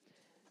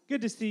Good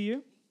to see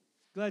you.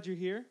 Glad you're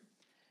here.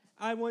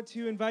 I want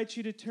to invite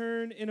you to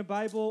turn in a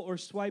Bible or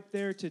swipe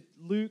there to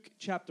Luke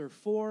chapter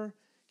 4.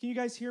 Can you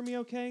guys hear me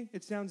okay?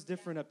 It sounds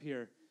different up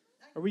here.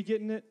 Are we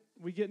getting it?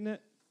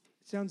 It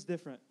sounds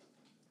different.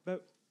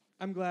 But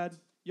I'm glad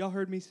y'all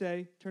heard me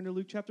say, turn to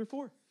Luke chapter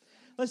 4.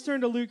 Let's turn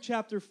to Luke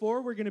chapter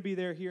 4. We're going to be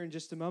there here in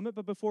just a moment.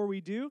 But before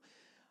we do,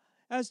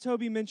 as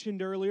Toby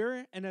mentioned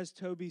earlier, and as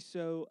Toby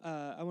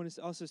I want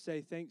to also say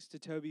thanks to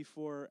Toby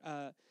for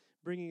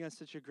bringing us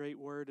such a great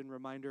word and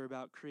reminder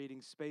about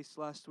creating space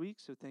last week.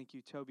 So thank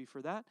you, Toby,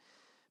 for that.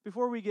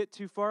 Before we get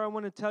too far, I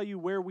want to tell you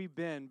where we've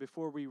been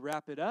before we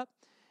wrap it up.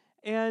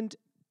 And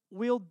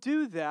we'll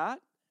do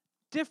that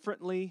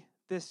differently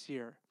this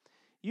year.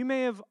 You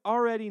may have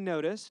already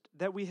noticed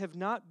that we have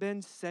not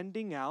been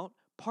sending out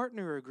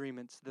partner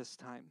agreements this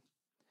time.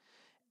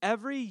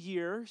 Every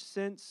year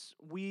since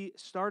we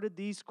started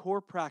these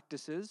core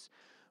practices,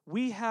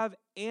 we have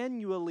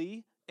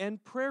annually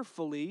and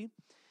prayerfully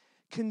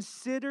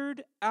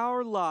considered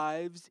our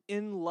lives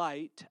in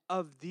light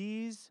of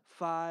these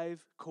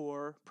 5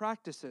 core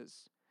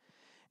practices.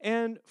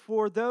 And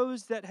for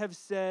those that have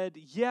said,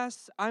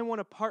 yes, I want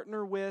to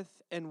partner with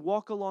and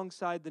walk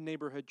alongside the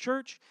neighborhood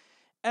church,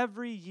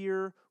 every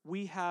year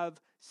we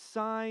have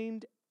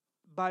signed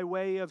by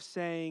way of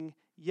saying,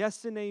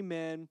 yes and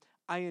amen,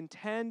 I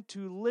intend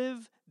to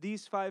live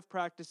these 5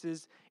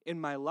 practices in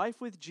my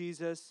life with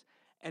Jesus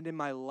and in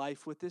my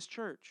life with this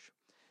church.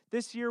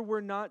 This year,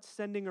 we're not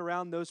sending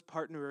around those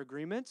partner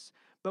agreements,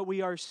 but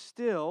we are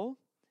still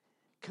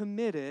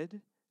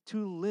committed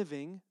to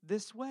living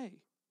this way.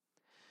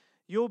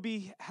 You'll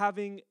be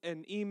having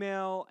an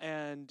email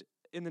and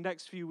in the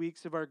next few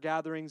weeks of our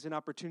gatherings an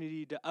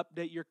opportunity to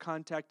update your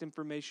contact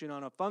information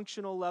on a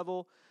functional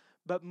level,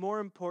 but more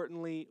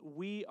importantly,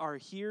 we are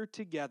here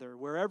together,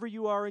 wherever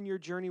you are in your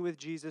journey with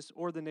Jesus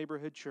or the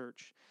neighborhood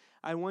church.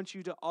 I want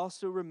you to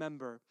also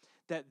remember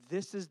that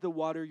this is the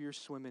water you're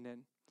swimming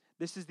in.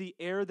 This is the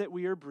air that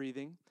we are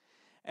breathing.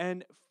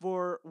 And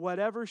for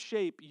whatever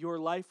shape your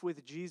life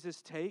with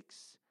Jesus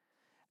takes,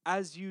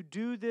 as you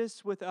do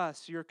this with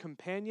us, your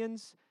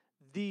companions,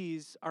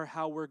 these are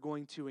how we're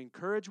going to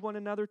encourage one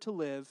another to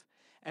live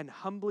and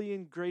humbly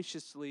and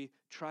graciously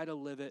try to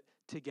live it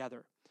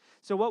together.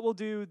 So what we'll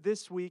do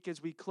this week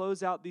as we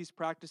close out these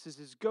practices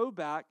is go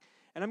back,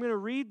 and I'm going to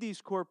read these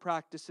core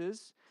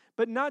practices,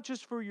 but not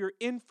just for your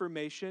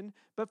information,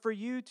 but for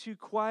you to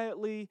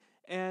quietly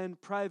and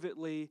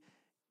privately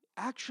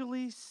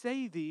actually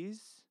say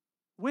these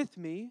with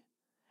me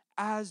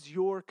as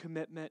your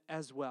commitment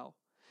as well.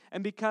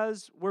 And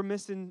because we're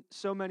missing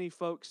so many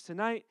folks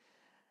tonight,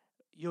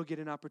 you'll get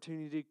an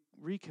opportunity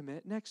to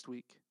recommit next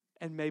week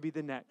and maybe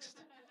the next.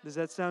 Does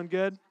that sound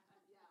good?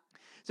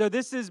 So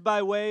this is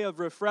by way of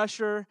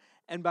refresher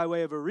and by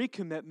way of a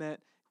recommitment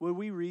where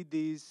we read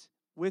these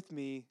with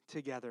me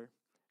together.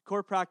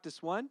 Core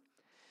practice 1,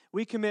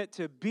 we commit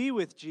to be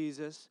with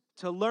Jesus,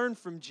 to learn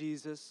from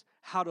Jesus,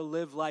 how to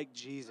live like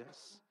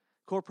Jesus.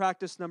 Core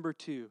practice number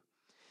 2,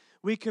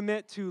 we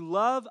commit to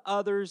love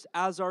others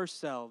as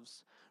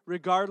ourselves,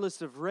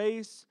 regardless of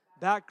race,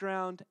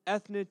 background,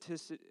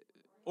 ethnicity,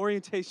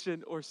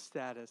 orientation, or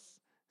status.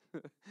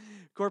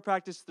 Core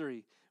practice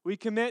 3, we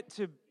commit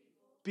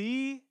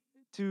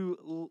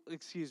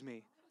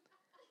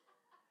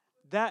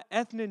that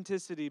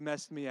ethnicity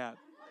messed me up,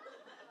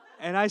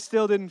 and I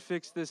still didn't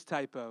fix this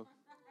typo.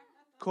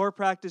 Core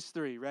practice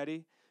 3,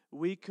 ready?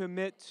 We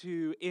commit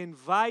to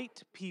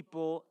invite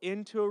people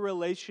into a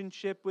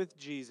relationship with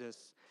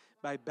Jesus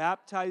by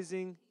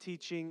baptizing,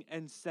 teaching,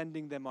 and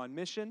sending them on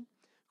mission.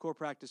 Core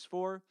practice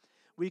 4,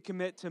 we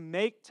commit to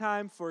make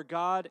time for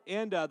God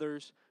and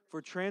others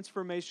for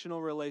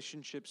transformational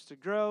relationships to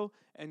grow.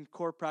 And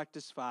core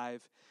practice 5,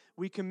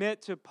 we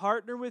commit to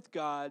partner with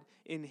God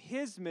in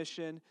His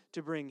mission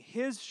to bring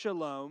His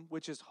shalom,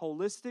 which is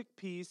holistic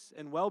peace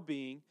and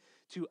well-being,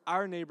 to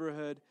our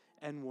neighborhood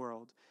and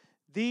world.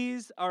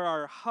 These are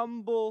our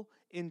humble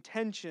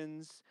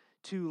intentions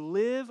to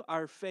live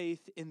our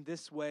faith in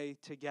this way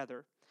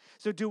together.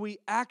 So do we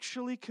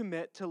actually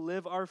commit to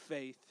live our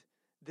faith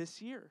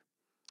this year?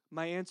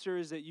 My answer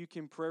is that you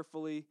can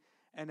prayerfully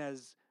and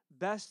as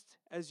best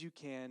as you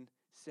can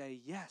say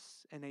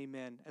yes and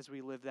amen as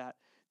we live that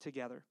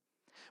together.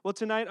 Well,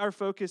 tonight our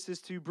focus is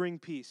to bring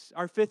peace,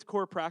 our 5th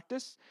core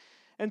practice.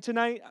 And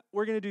tonight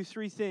we're going to do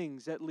 3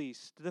 things at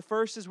least. The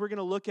first is we're going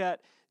to look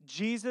at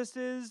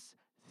Jesus's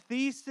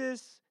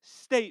thesis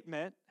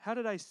statement. How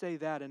did I say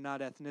that and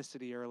not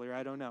ethnicity earlier?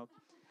 I don't know.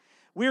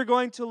 We're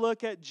going to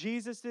look at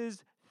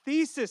Jesus's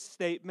thesis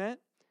statement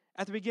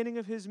at the beginning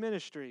of His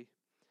ministry.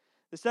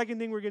 The second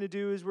thing we're going to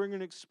do is we're going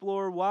to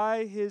explore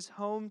why His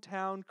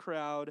hometown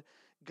crowd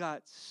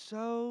got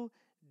so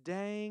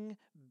dang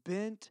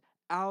bent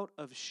out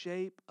of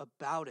shape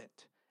about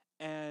it.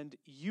 And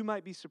you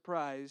might be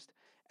surprised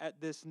at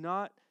this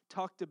not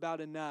talked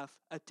about enough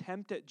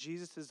attempt at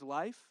Jesus'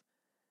 life,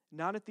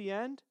 not at the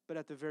end, but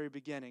at the very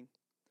beginning.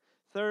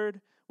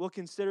 Third, we'll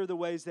consider the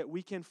ways that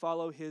we can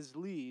follow His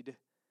lead,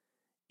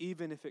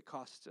 even if it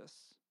costs us.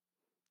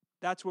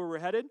 That's where we're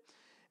headed.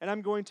 And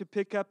I'm going to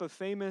pick up a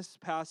famous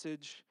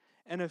passage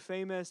and a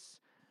famous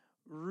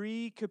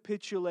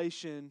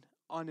recapitulation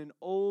on an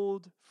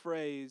old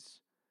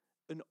phrase,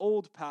 an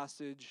old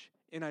passage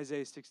in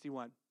Isaiah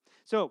 61.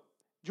 So,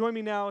 join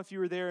me now if you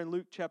were there in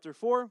Luke chapter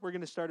 4. We're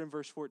going to start in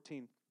verse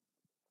 14.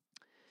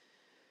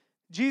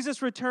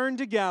 Jesus returned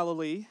to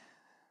Galilee.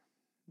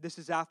 This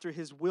is after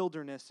his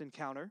wilderness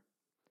encounter.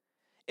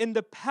 In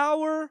the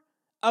power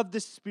of the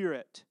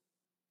Spirit.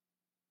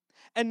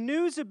 And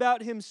news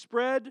about him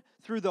spread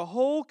through the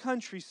whole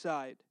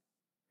countryside.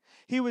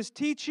 He was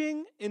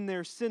teaching in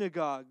their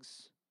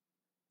synagogues,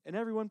 and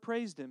everyone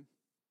praised him.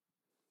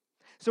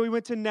 So he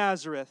went to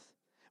Nazareth,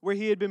 where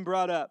he had been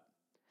brought up.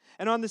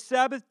 And on the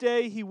Sabbath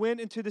day he went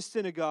into the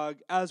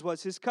synagogue, as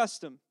was his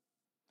custom.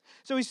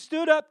 So he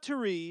stood up to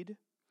read,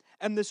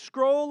 and the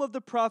scroll of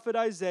the prophet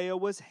Isaiah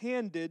was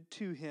handed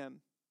to him.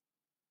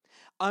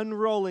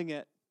 Unrolling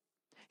it,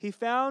 he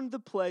found the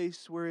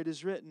place where it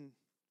is written,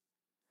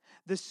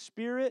 "The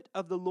Spirit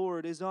of the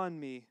Lord is on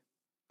me,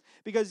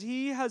 because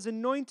he has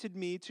anointed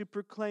me to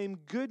proclaim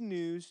good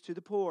news to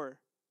the poor.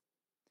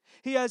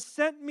 He has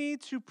sent me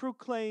to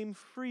proclaim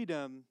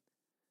freedom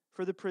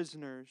for the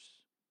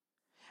prisoners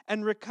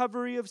and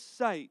recovery of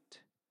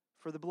sight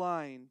for the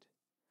blind,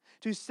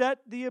 to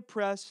set the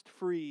oppressed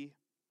free,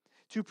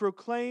 to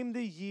proclaim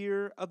the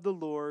year of the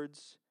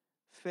Lord's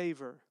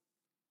favor."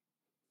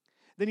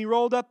 Then he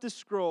rolled up the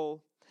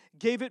scroll,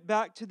 gave it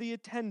back to the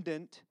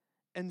attendant,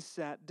 and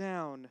sat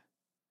down.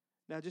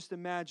 Now just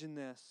imagine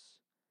this.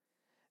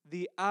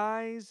 The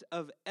eyes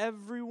of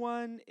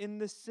everyone in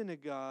the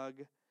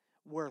synagogue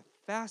were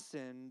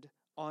fastened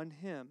on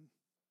him.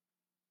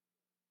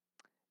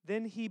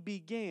 Then he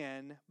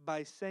began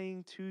by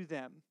saying to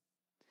them,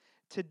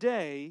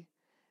 "Today,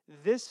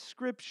 this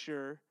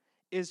scripture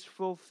is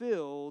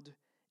fulfilled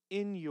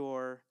in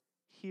your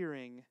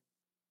hearing."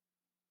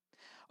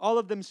 All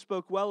of them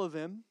spoke well of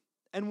him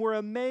and were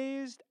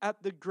amazed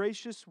at the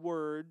gracious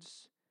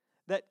words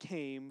that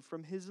came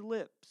from his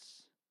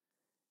lips.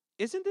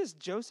 "Isn't this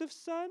Joseph's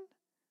son?"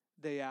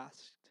 they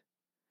asked.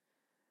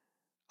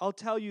 I'll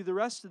tell you the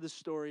rest of the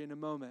story in a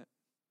moment.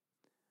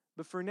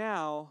 But for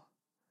now,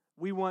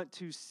 we want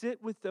to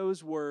sit with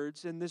those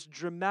words in this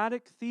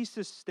dramatic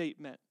thesis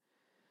statement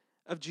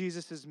of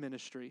Jesus'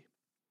 ministry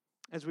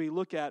as we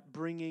look at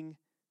bringing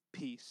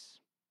peace.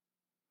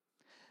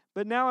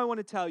 But now I want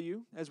to tell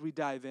you, as we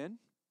dive in,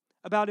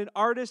 about an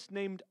artist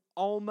named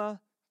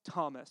Alma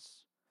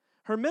Thomas.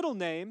 Her middle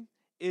name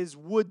is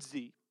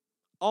Woodsy.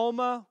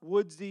 Alma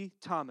Woodsy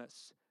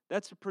Thomas.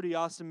 That's a pretty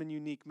awesome and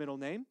unique middle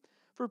name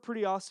for a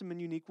pretty awesome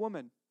and unique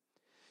woman.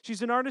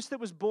 She's an artist that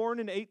was born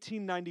in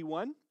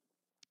 1891.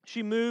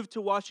 She moved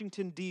to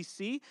Washington,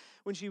 D.C.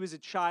 when she was a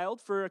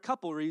child for a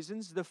couple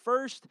reasons. The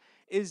first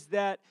is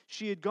that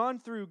she had gone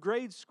through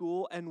grade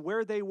school, and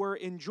where they were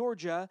in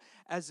Georgia,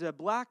 as a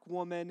black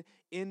woman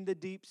in the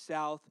Deep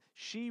South,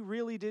 she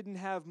really didn't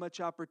have much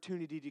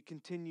opportunity to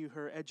continue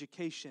her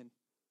education.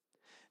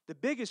 The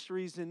biggest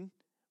reason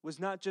was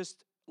not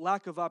just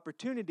lack of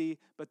opportunity,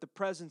 but the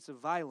presence of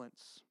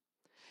violence.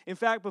 In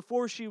fact,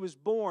 before she was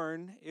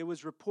born, it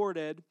was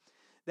reported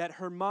that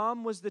her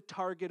mom was the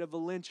target of a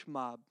lynch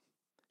mob.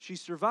 She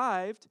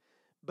survived,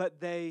 but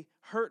they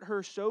hurt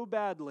her so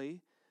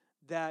badly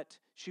that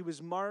she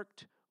was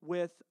marked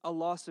with a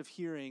loss of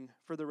hearing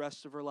for the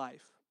rest of her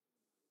life.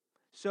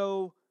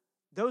 So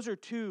those are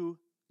two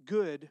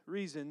good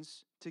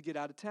reasons to get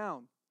out of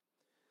town.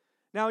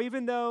 Now,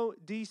 even though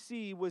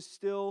D.C. was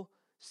still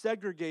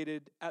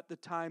segregated at the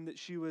time that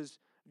she was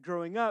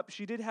growing up,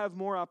 she did have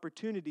more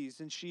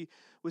opportunities, and she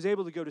was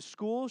able to go to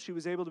school. She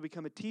was able to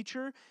become a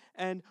teacher,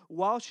 and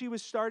while she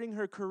was starting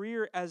her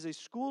career as a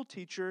school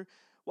teacher,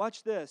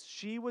 watch this,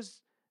 she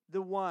was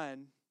the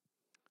one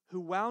who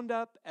wound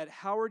up at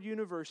Howard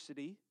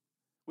University,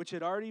 which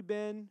had already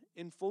been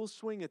in full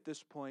swing at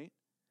this point,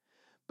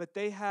 but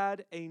they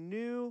had a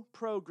new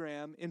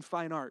program in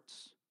fine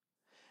arts.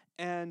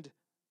 And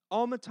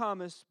Alma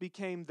Thomas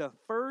became the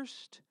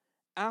first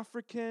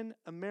African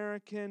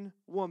American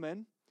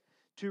woman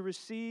to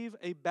receive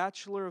a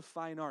Bachelor of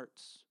Fine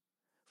Arts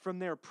from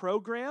their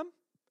program,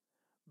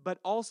 but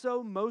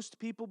also, most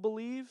people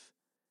believe,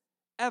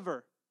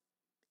 ever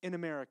in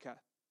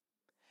America.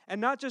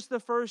 And not just the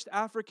first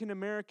African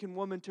American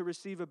woman to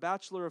receive a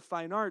Bachelor of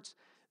Fine Arts,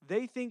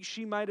 they think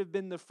she might have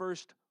been the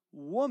first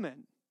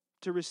woman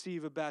to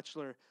receive a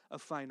Bachelor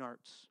of Fine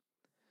Arts.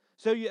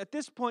 So at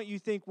this point you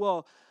think,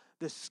 well,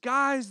 the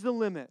sky's the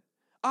limit.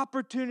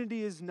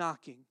 Opportunity is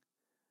knocking.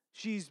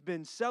 She's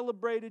been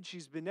celebrated,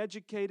 she's been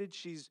educated,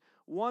 she's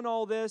won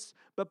all this,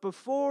 but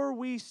before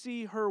we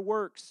see her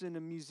works in a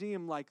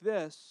museum like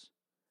this,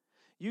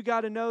 you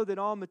got to know that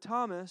Alma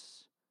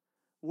Thomas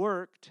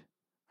worked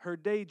her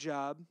day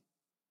job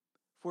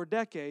for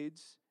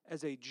decades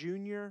as a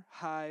junior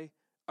high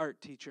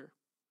art teacher.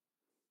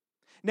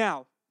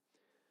 Now,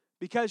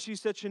 because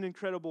she's such an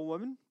incredible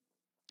woman,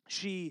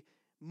 she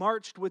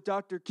marched with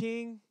Dr.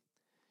 King,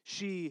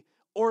 she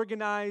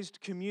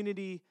organized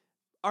community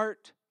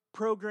art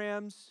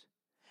programs,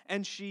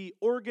 and she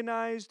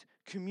organized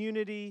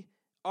community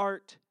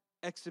art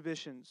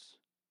exhibitions.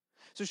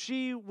 So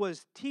she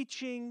was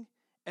teaching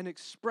and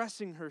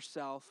expressing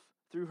herself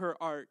through her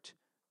art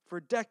for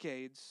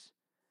decades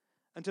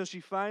until she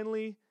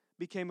finally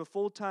became a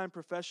full-time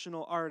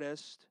professional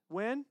artist.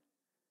 When?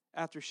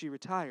 After she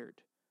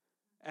retired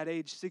at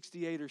age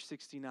 68 or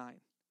 69,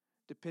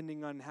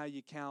 depending on how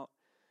you count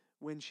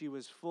when she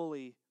was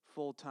fully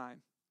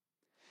full-time.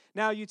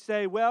 Now you'd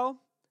say, well,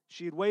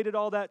 she had waited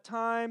all that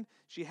time.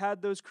 She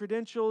had those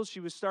credentials. She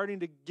was starting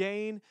to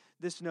gain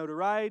this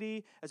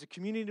notoriety as a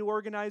community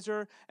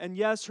organizer. And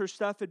yes, her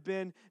stuff had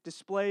been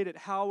displayed at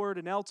Howard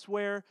and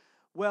elsewhere.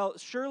 Well,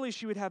 surely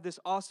she would have this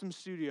awesome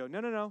studio.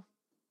 No.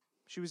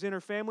 She was in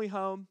her family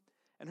home,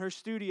 and her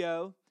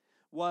studio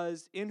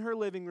was in her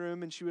living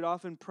room, and she would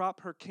often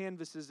prop her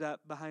canvases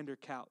up behind her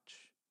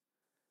couch.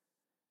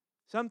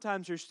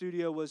 Sometimes her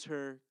studio was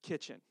her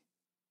kitchen.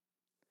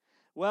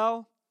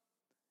 Well,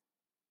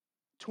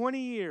 20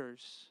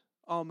 years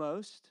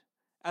almost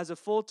as a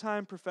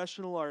full-time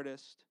professional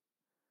artist,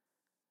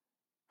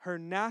 her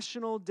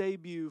national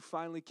debut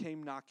finally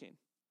came knocking.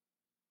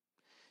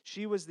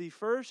 She was the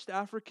first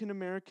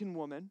African-American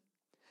woman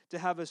to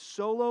have a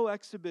solo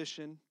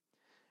exhibition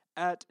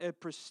at a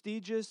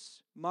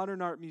prestigious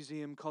modern art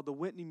museum called the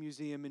Whitney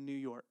Museum in New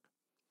York.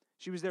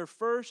 She was their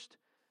first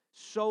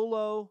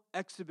solo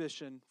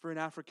exhibition for an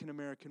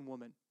African-American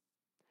woman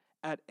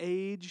at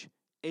age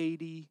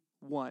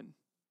 81.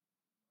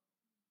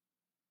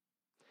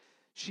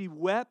 She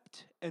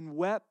wept and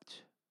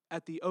wept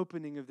at the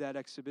opening of that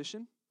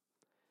exhibition.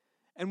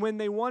 And when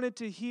they wanted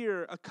to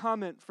hear a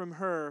comment from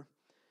her,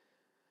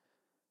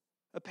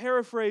 a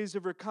paraphrase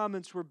of her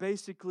comments were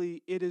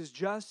basically, it is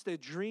just a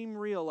dream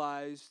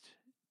realized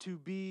to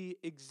be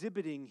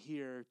exhibiting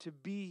here, to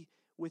be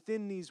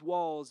within these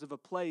walls of a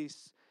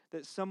place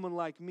that someone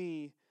like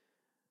me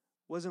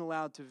wasn't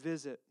allowed to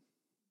visit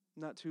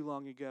not too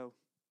long ago.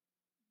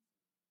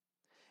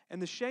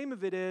 And the shame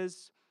of it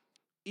is,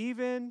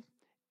 even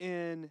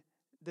in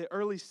the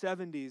early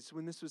 70s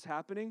when this was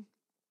happening,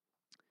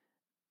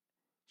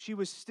 she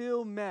was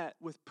still met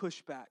with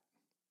pushback.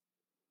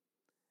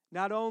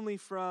 Not only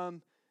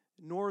from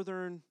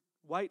northern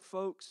white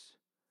folks,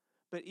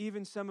 but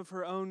even some of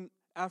her own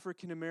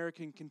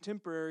African-American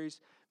contemporaries,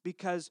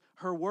 because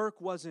her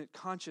work wasn't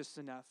conscious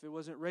enough. It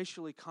wasn't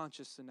racially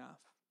conscious enough.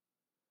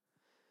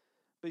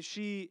 But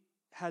she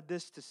had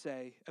this to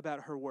say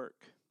about her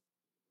work.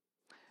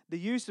 The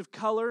use of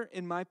color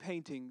in my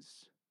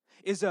paintings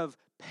is of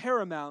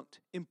paramount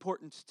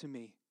importance to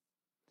me.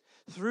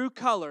 Through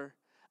color,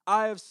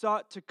 I have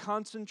sought to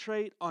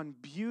concentrate on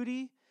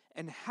beauty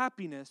and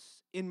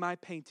happiness in my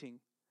painting,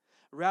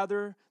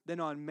 rather than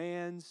on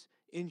man's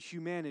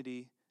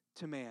inhumanity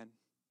to man.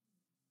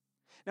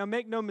 Now,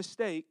 make no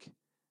mistake,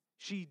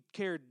 she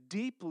cared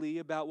deeply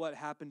about what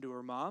happened to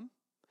her mom.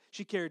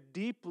 She cared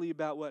deeply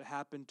about what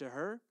happened to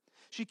her.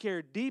 She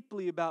cared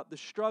deeply about the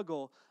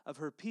struggle of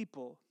her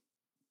people.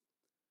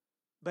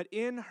 But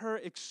in her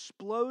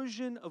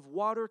explosion of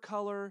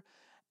watercolor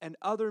and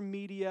other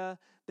media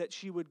that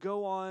she would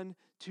go on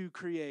to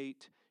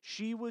create,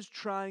 she was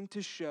trying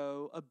to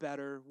show a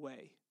better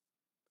way,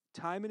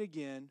 time and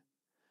again,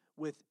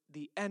 with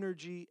the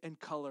energy and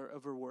color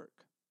of her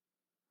work.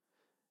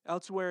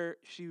 Elsewhere,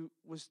 she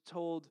was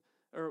told,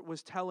 or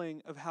was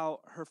telling of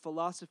how her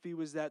philosophy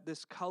was that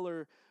this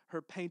color,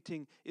 her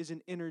painting, is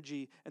an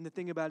energy, and the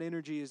thing about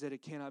energy is that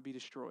it cannot be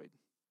destroyed.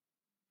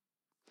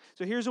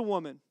 So here's a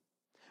woman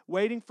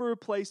waiting for a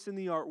place in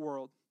the art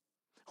world,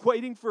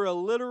 waiting for a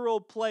literal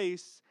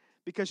place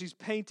because she's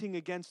painting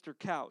against her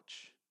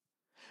couch,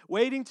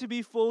 waiting to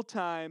be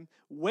full-time,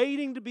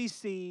 waiting to be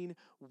seen,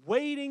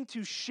 waiting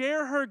to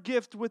share her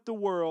gift with the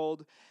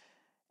world.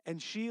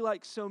 And she,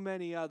 like so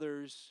many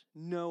others,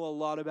 know a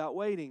lot about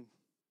waiting.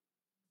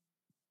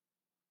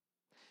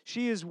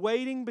 She is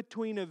waiting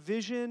between a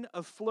vision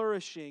of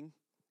flourishing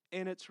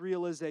and its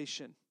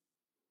realization.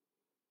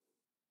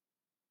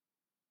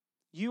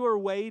 You are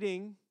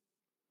waiting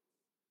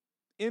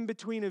in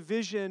between a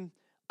vision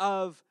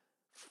of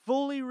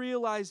fully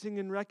realizing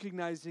and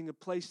recognizing a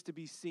place to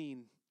be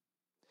seen.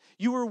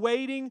 You are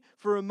waiting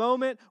for a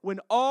moment when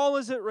all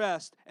is at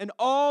rest and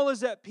all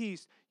is at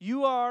peace.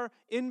 You are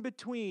in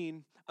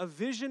between a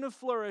vision of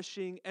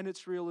flourishing and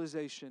its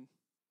realization.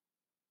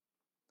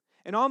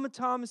 And Alma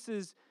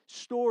Thomas's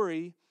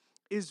story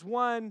is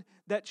one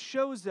that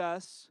shows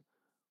us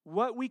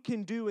what we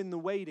can do in the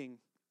waiting.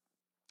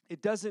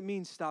 It doesn't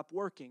mean stop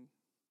working.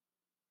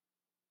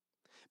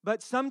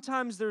 But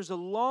sometimes there's a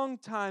long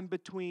time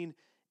between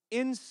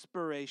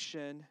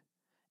inspiration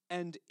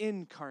and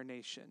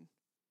incarnation.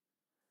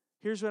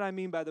 Here's what I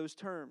mean by those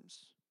terms.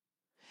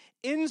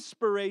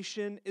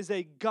 Inspiration is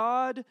a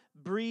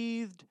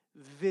God-breathed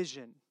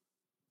vision.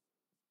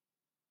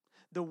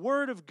 The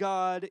Word of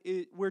God,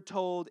 we're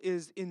told,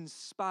 is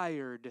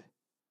inspired.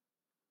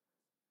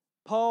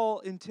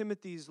 Paul in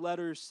Timothy's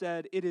letters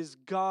said it is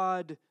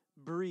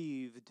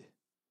God-breathed.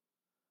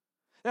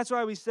 That's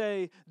why we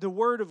say the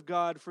Word of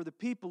God for the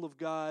people of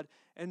God,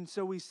 and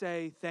so we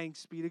say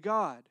thanks be to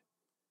God.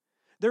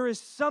 There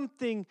is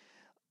something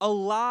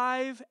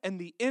alive and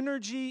the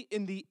energy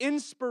in the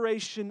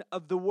inspiration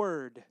of the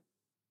Word.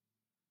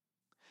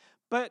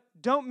 But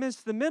don't miss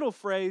the middle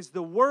phrase,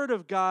 the word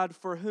of God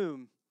for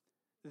whom?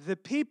 The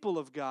people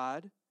of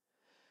God.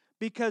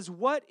 Because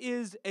what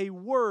is a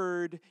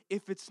word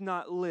if it's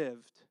not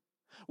lived?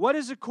 What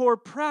is a core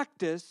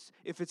practice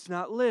if it's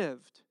not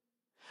lived?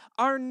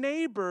 Our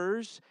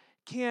neighbors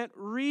can't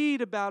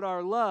read about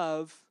our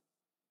love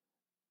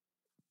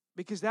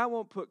because that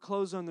won't put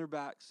clothes on their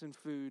backs and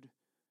food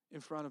in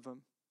front of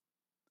them.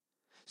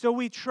 So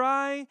we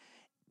try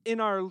in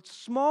our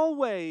small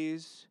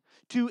ways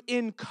to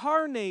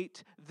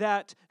incarnate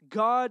that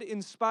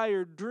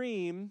God-inspired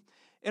dream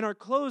in our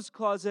clothes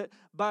closet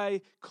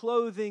by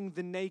clothing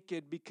the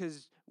naked,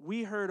 because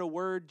we heard a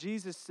word,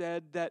 Jesus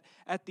said, that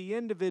at the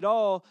end of it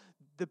all,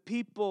 the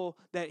people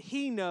that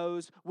He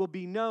knows will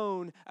be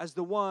known as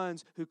the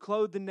ones who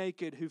clothed the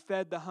naked, who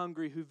fed the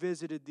hungry, who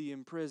visited the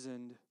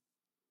imprisoned.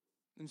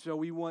 And so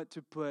we want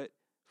to put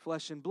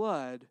flesh and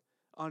blood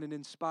on an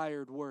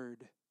inspired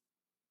word.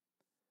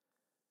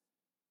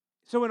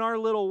 So in our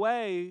little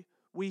way,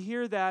 we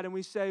hear that and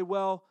we say,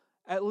 well,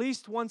 at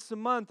least once a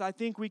month, I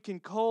think we can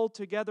cull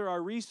together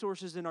our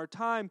resources and our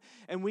time,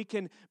 and we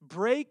can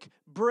break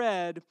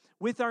bread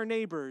with our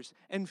neighbors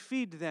and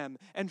feed them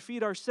and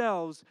feed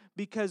ourselves,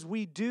 because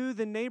we do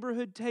the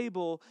neighborhood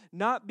table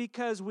not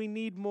because we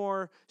need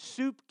more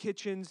soup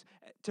kitchens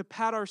to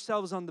pat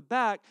ourselves on the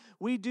back.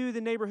 We do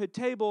the neighborhood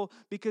table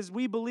because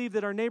we believe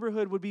that our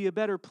neighborhood would be a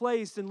better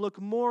place and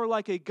look more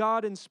like a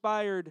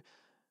God-inspired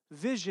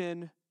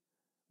vision,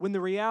 when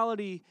the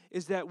reality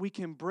is that we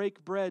can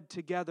break bread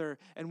together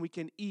and we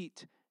can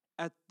eat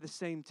at the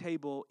same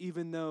table,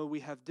 even though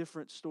we have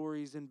different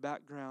stories and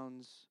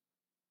backgrounds.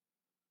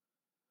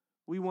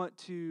 We want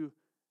to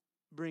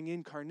bring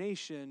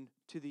incarnation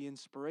to the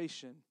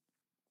inspiration,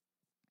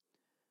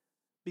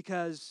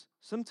 because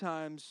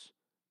sometimes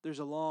there's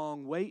a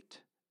long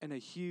wait and a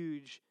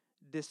huge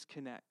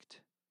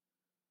disconnect.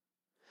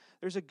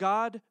 There's a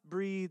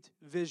God-breathed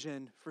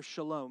vision for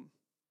shalom.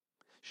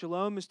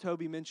 Shalom, as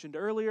Toby mentioned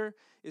earlier,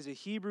 is a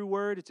Hebrew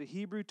word. It's a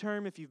Hebrew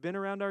term. If you've been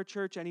around our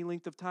church any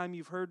length of time,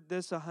 you've heard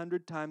this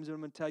 100 times, and I'm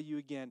going to tell you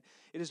again.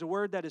 It is a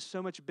word that is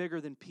so much bigger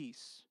than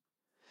peace.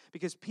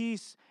 Because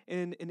peace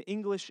in an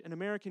English and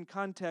American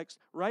context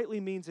rightly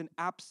means an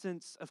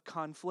absence of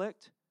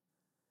conflict,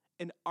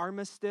 an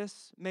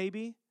armistice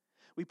maybe.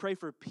 We pray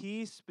for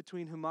peace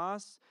between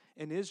Hamas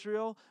and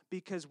Israel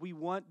because we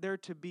want there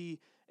to be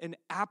an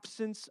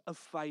absence of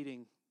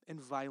fighting and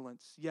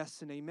violence.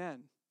 Yes and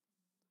amen.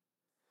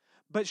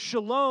 But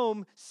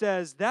shalom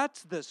says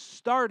that's the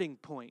starting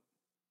point.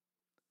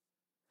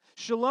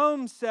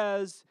 Shalom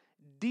says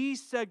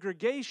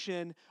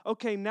desegregation.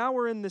 Okay, now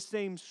we're in the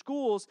same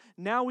schools.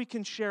 Now we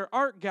can share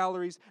art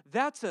galleries.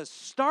 That's a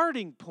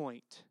starting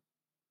point.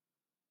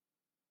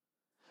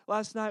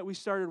 Last night we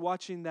started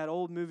watching that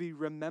old movie,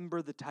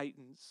 Remember the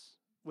Titans,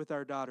 with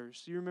our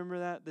daughters. Do you remember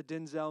that? The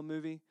Denzel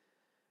movie?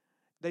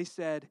 They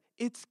said,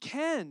 "It's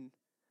Ken."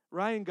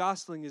 Ryan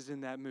Gosling is in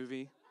that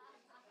movie.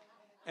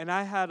 And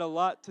I had a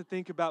lot to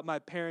think about my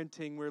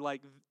parenting, where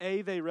like,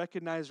 A, they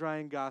recognize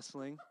Ryan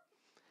Gosling,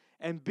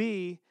 and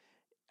B,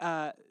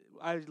 I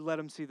let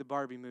them see the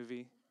Barbie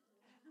movie.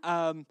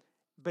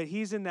 But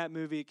he's in that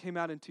movie. It came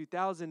out in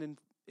 2000, and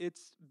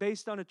it's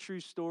based on a true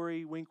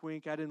story. Wink,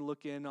 wink. I didn't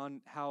look in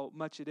on how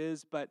much it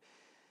is, but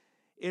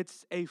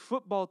it's a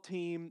football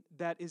team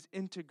that is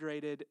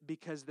integrated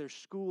because their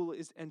school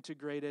is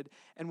integrated.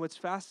 And what's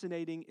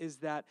fascinating is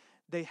that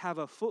they have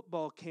a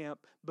football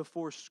camp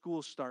before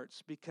school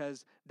starts,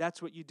 because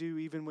that's what you do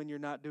even when you're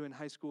not doing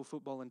high school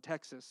football in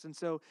Texas. And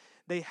so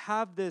they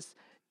have this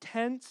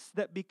tense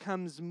that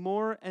becomes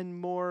more and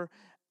more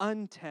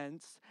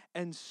untense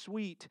and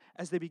sweet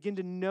as they begin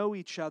to know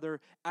each other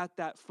at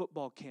that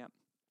football camp.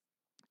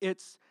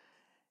 It's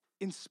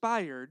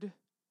inspired,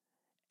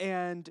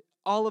 and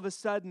all of a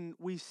sudden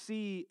we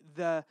see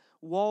the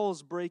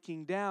walls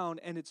breaking down,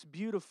 and it's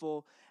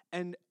beautiful.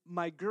 And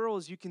my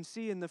girls, you can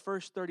see in the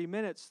first 30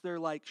 minutes, they're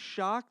like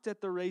shocked at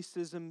the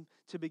racism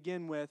to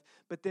begin with.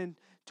 But then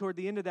toward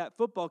the end of that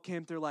football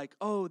camp, they're like,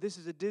 oh, this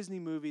is a Disney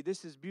movie.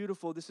 This is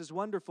beautiful. This is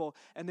wonderful.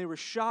 And they were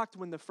shocked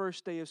when the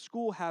first day of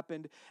school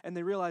happened, and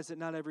they realized that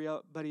not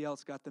everybody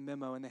else got the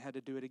memo, and they had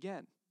to do it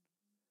again.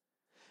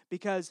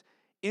 Because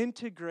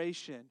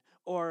integration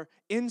or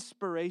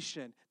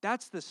inspiration,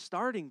 that's the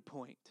starting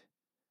point.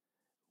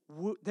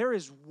 There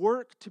is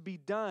work to be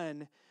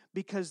done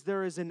because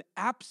there is an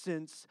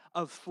absence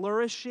of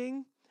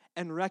flourishing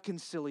and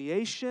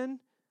reconciliation.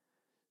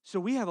 So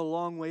we have a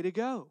long way to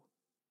go.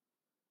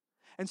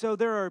 And so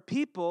there are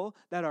people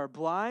that are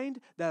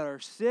blind, that are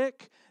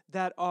sick,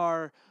 that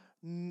are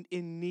in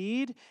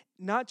need,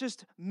 not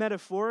just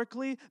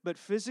metaphorically, but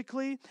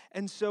physically.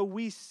 And so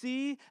we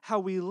see how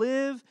we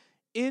live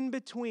in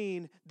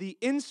between the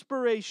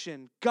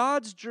inspiration,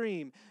 God's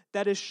dream,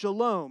 that is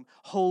shalom,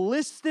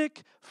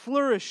 holistic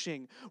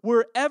flourishing,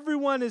 where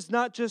everyone is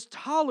not just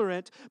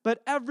tolerant,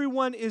 but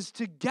everyone is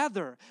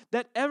together,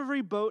 that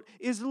every boat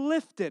is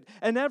lifted,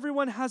 and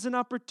everyone has an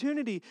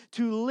opportunity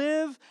to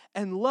live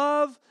and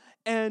love,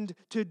 and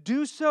to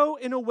do so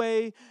in a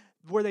way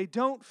where they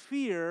don't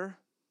fear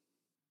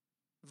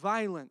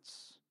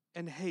violence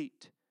and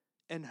hate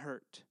and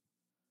hurt.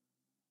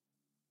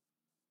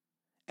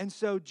 And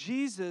so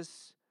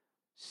Jesus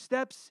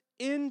steps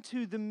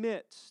into the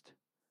midst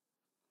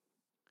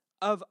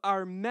of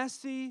our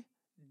messy,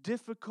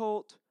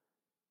 difficult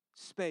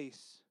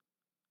space.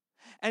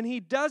 And he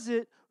does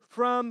it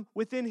from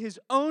within his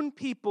own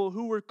people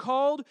who were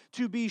called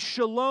to be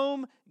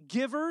shalom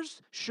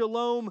givers,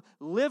 shalom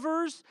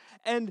livers.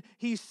 And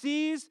he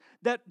sees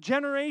that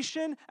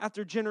generation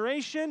after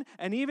generation,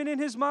 and even in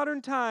his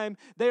modern time,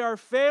 they are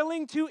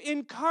failing to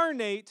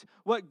incarnate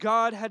what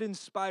God had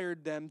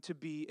inspired them to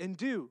be and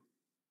do.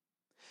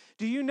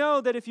 Do you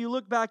know that if you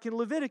look back in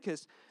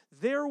Leviticus,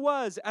 there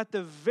was at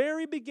the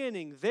very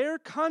beginning their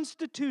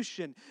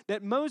constitution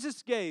that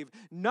Moses gave,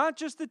 not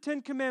just the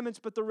 10 Commandments,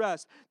 but the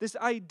rest, this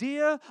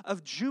idea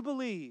of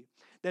Jubilee,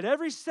 that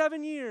every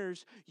 7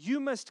 years you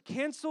must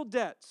cancel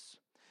debts,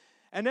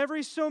 and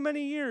every so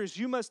many years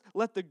you must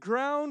let the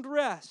ground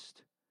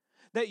rest,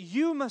 that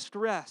you must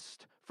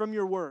rest from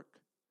your work.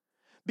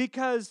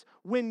 Because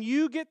when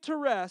you get to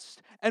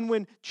rest and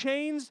when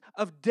chains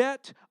of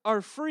debt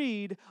are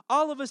freed,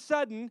 all of a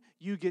sudden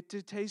you get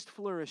to taste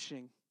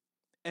flourishing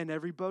and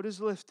every boat is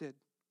lifted.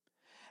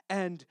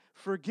 And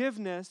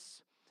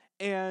forgiveness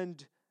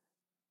and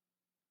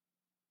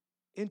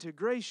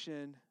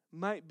integration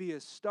might be a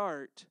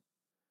start,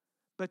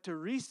 but to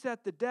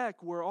reset the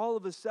deck where all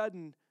of a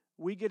sudden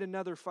we get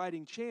another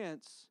fighting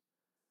chance,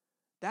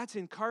 that's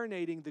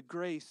incarnating the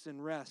grace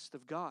and rest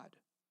of God.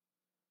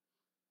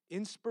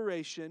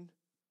 Inspiration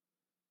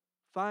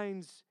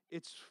finds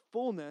its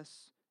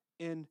fullness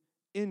in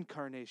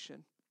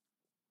incarnation.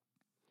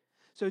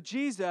 So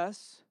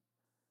Jesus,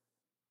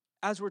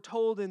 as we're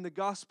told in the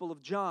Gospel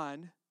of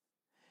John,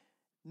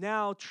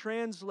 now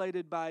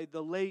translated by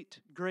the late,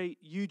 great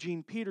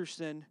Eugene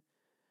Peterson,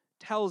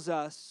 tells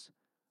us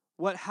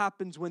what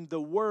happens when the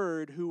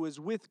Word, who was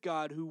with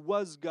God, who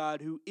was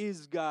God, who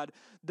is God,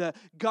 the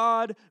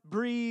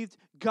God-breathed,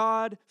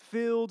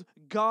 God-filled,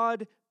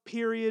 God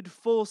period,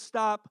 full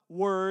stop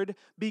Word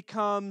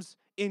becomes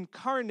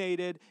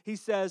incarnated. He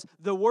says,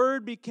 the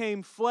Word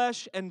became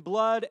flesh and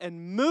blood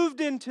and moved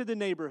into the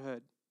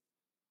neighborhood.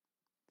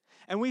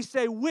 And we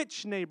say,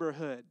 which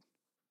neighborhood?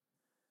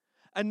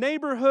 A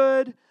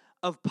neighborhood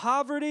of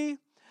poverty,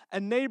 a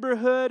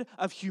neighborhood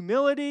of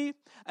humility,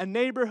 a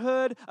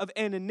neighborhood of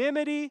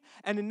anonymity,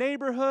 and a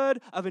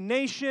neighborhood of a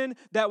nation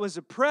that was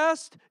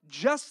oppressed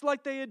just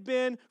like they had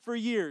been for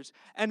years.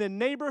 And a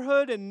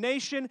neighborhood and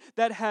nation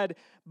that had,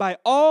 by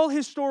all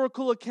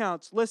historical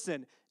accounts,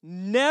 listen,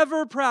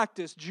 never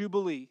practiced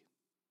Jubilee.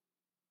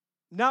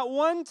 Not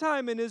one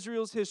time in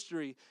Israel's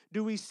history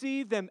do we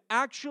see them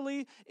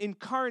actually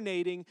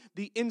incarnating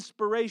the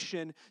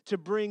inspiration to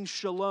bring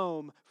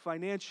shalom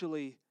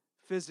financially,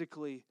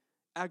 physically,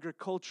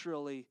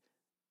 agriculturally,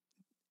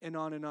 and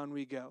on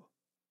we go.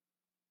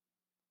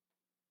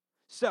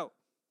 So,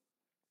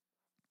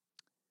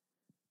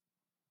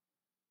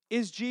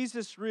 is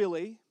Jesus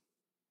really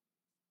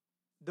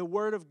the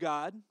Word of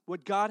God,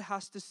 what God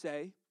has to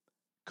say,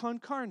 con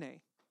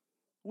carne,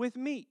 with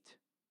meat?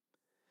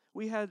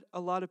 We had a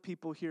lot of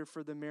people here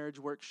for the marriage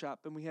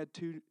workshop, and we had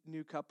 2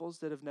 new couples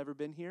that have never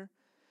been here,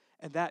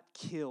 and that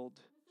killed.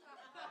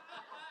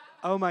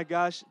 Oh my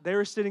gosh, they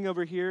were sitting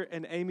over here,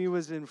 and Amy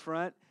was in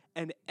front,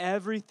 and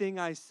everything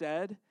I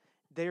said,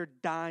 they're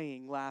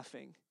dying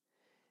laughing.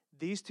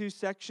 These 2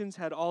 sections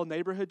had all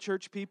neighborhood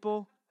church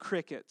people,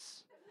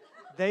 crickets.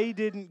 They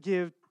didn't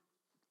give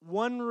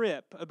one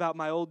rip about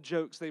my old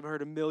jokes they've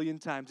heard a million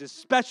times,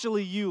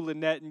 especially you,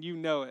 Lynette, and you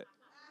know it.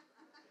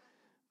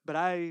 But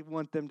I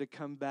want them to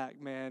come back,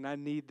 man. I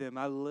need them.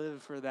 I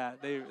live for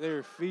that.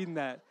 They're feeding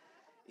that.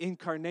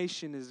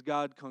 Incarnation is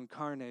God con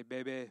carne,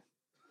 baby.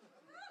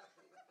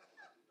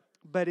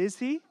 But is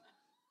he?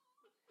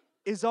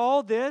 Is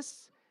all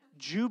this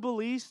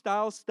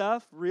Jubilee-style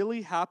stuff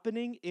really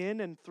happening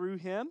in and through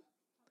him?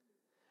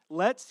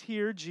 Let's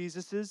hear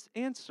Jesus'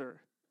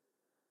 answer.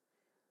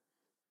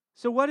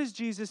 So what is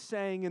Jesus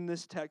saying in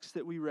this text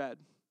that we read?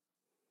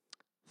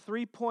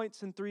 3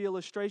 points and 3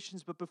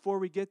 illustrations, but before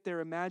we get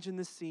there, imagine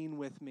the scene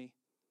with me.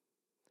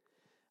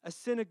 A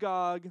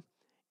synagogue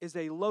is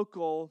a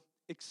local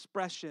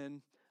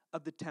expression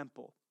of the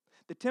temple.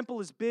 The temple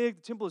is big,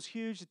 the temple is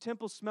huge, the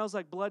temple smells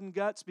like blood and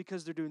guts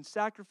because they're doing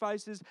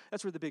sacrifices.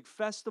 That's where the big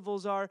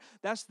festivals are.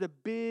 That's the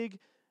big,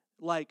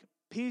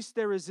 piece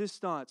de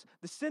resistance.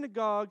 The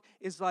synagogue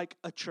is like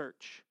a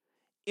church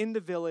in the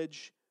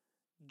village,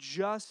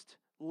 just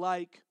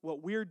like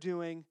what we're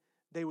doing.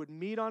 They would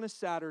meet on a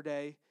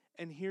Saturday,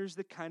 and here's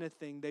the kind of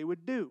thing they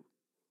would do.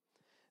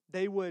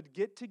 They would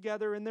get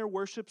together in their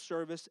worship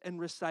service and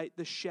recite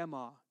the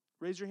Shema.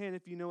 Raise your hand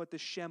if you know what the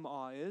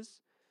Shema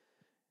is.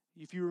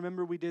 If you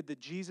remember, we did the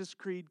Jesus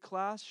Creed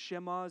class.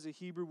 Shema is a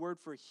Hebrew word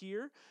for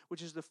hear,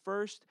 which is the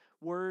first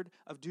word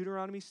of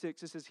Deuteronomy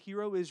 6. It says,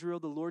 Hear, O Israel,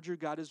 the Lord your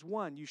God is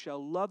one. You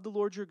shall love the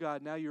Lord your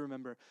God, now you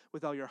remember,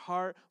 with all your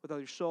heart, with all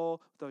your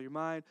soul, with all your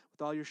mind,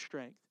 with all your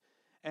strength.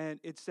 And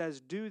it says,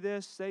 do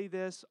this, say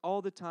this,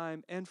 all the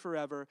time and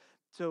forever.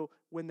 So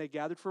when they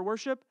gathered for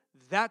worship,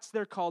 that's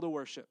their call to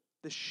worship,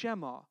 the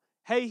Shema.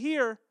 Hey,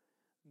 hear,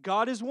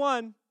 God is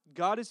one.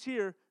 God is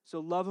here. So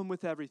love him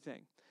with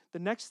everything. The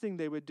next thing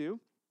they would do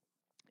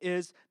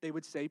is they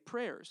would say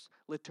prayers,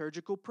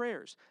 liturgical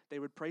prayers. They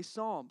would pray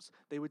psalms.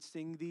 They would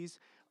sing these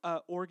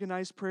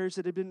organized prayers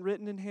that had been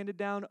written and handed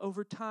down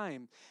over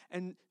time.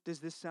 And does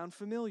this sound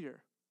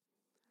familiar?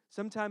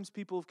 Sometimes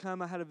people have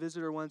come. I had a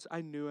visitor once.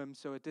 I knew him,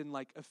 so it didn't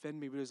offend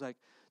me. But it was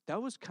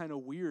that was kind of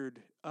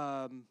weird.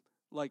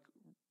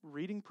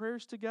 Reading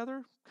prayers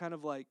together, kind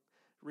of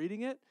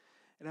reading it.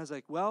 And I was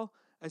well,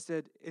 I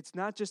said, it's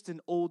not just an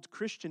old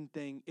Christian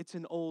thing. It's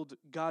an old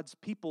God's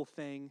people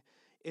thing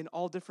in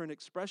all different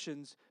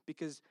expressions,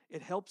 because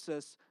it helps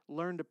us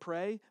learn to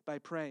pray by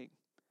praying.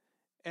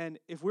 And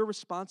if we're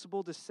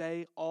responsible to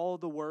say all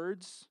the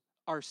words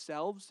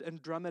ourselves and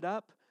drum it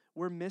up,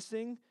 we're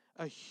missing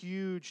a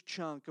huge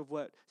chunk of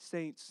what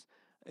saints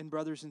and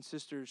brothers and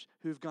sisters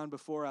who've gone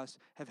before us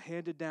have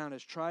handed down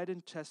as tried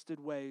and tested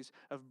ways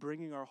of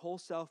bringing our whole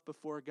self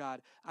before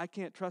God. I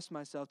can't trust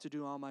myself to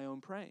do all my own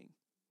praying.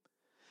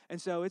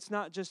 And so it's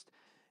not just,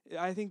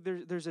 I think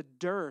there's a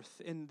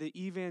dearth in the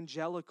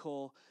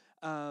evangelical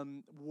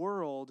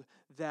world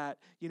that,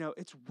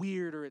 it's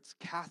weird or it's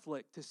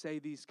Catholic to say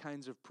these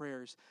kinds of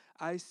prayers.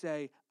 I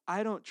say,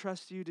 I don't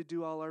trust you to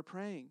do all our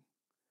praying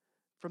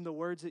from the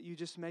words that you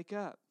just make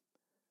up.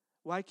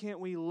 Why can't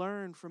we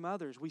learn from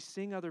others? We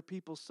sing other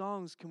people's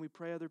songs. Can we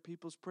pray other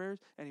people's prayers?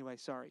 Anyway,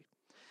 sorry.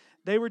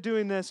 They were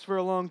doing this for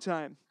a long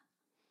time.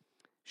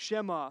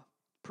 Shema,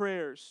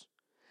 prayers.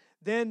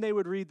 Then they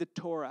would read the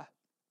Torah.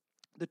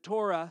 The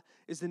Torah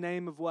is the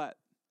name of what?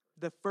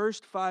 The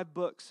first 5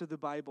 books of the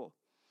Bible.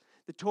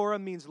 The Torah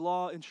means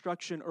law,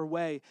 instruction, or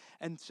way.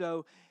 And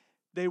so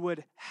they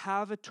would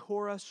have a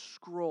Torah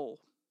scroll.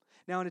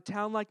 Now, in a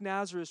town like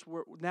Nazareth,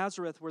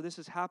 where this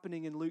is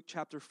happening in Luke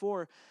chapter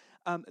 4,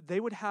 they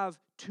would have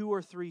 2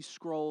 or 3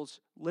 scrolls,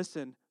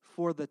 listen,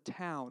 for the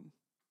town.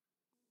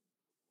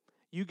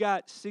 You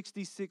got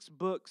 66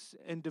 books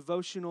and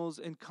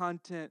devotionals and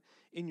content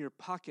in your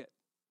pocket.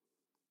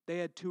 They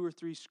had 2 or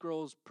 3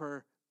 scrolls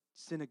per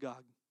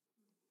synagogue.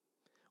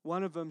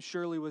 One of them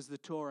surely was the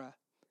Torah,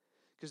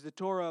 because the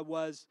Torah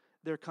was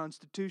their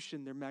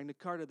constitution, their Magna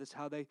Carta. That's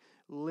how they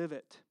live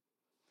it.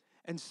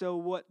 And so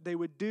what they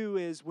would do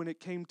is, when it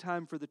came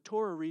time for the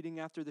Torah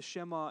reading after the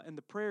Shema and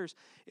the prayers,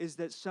 is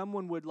that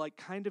someone would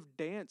kind of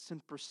dance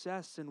and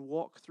process and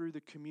walk through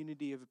the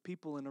community of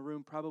people in a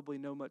room probably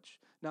not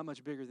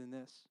much bigger than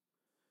this.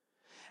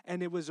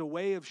 And it was a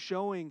way of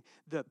showing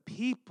the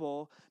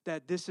people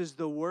that this is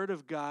the Word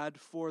of God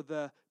for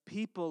the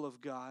people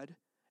of God.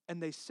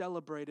 And they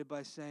celebrated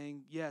by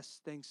saying,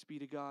 yes, thanks be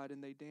to God.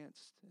 And they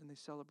danced and they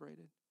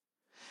celebrated.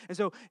 And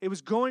so it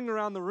was going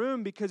around the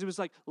room because it was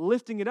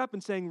lifting it up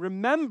and saying,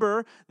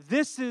 remember,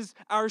 this is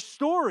our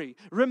story.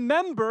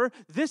 Remember,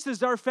 this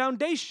is our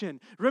foundation.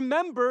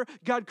 Remember,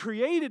 God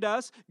created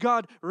us.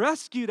 God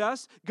rescued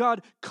us.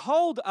 God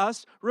called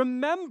us.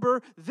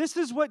 Remember, this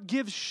is what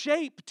gives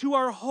shape to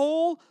our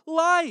whole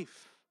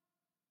life.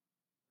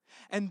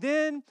 And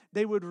then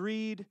they would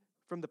read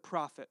from the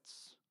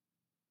prophets.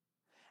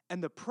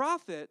 And the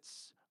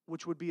prophets,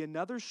 which would be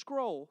another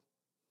scroll,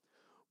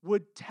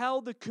 would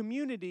tell the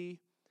community,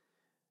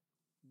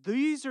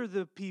 these are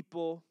the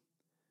people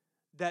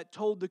that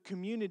told the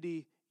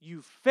community,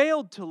 you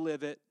failed to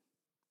live it,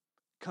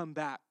 come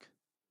back.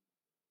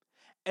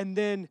 And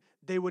then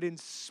they would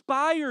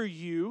inspire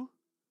you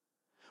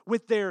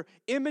with their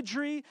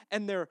imagery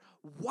and their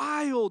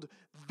wild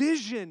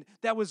vision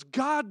that was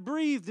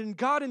God-breathed and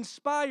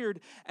God-inspired.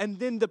 And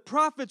then the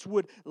prophets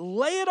would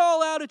lay it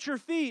all out at your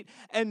feet,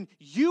 and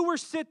you were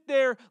sit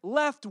there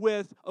left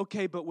with,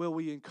 okay, but will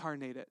we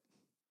incarnate it?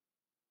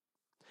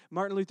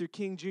 Martin Luther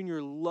King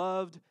Jr.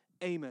 loved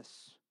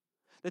Amos.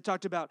 That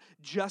talked about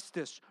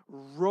justice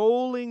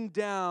rolling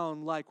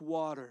down like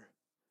water.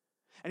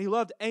 And he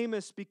loved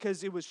Amos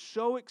because it was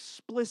so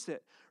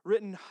explicit,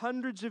 written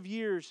hundreds of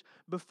years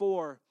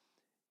before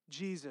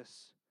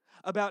Jesus,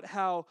 about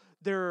how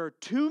there are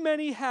too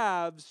many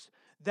haves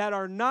that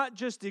are not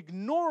just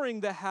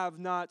ignoring the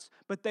have-nots,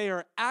 but they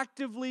are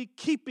actively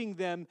keeping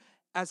them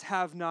as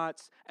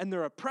have-nots, and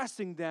they're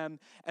oppressing them.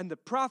 And the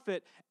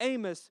prophet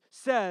Amos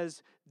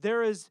says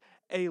there is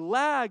a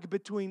lag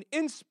between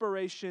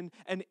inspiration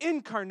and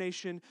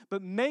incarnation,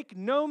 but make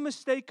no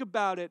mistake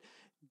about it,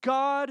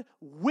 God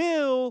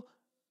will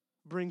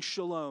bring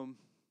shalom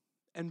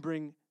and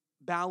bring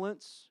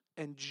balance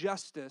and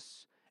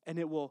justice, and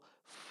it will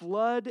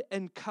flood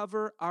and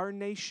cover our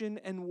nation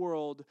and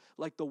world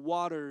like the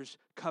waters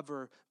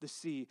cover the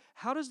sea.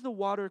 How does the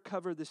water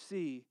cover the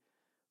sea?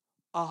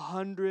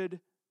 100%,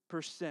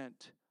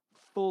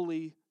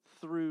 fully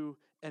through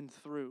and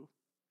through.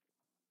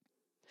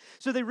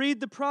 So they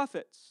read the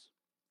prophets.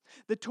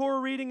 The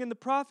Torah reading and the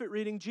prophet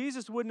reading,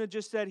 Jesus wouldn't have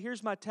just said,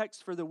 here's my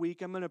text for the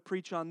week, I'm going to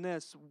preach on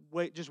this.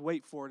 Just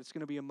wait for it. It's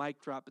going to be a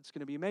mic drop. It's going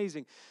to be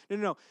amazing.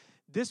 No.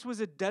 This was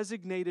a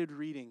designated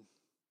reading.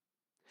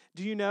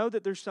 Do you know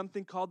that there's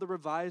something called the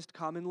Revised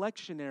Common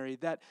Lectionary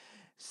that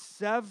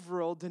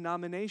several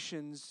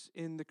denominations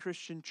in the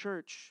Christian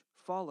church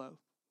follow?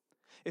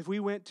 If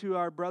we went to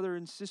our brother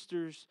and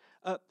sisters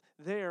up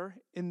there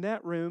in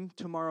that room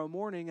tomorrow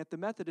morning at the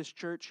Methodist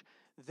Church,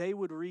 they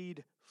would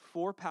read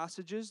 4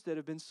 passages that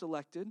have been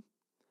selected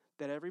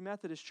that every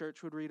Methodist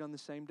church would read on the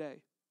same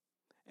day.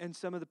 And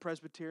some of the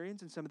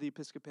Presbyterians and some of the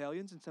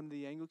Episcopalians and some of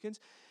the Anglicans.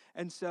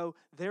 And so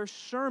their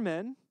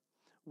sermon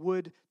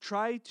would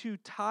try to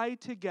tie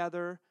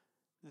together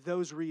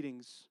those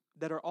readings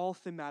that are all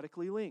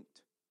thematically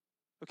linked.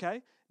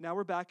 Okay? Now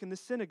we're back in the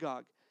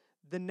synagogue.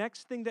 The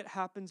next thing that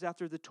happens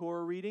after the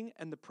Torah reading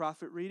and the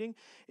prophet reading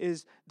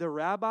is the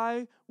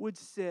rabbi would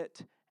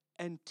sit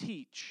and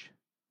teach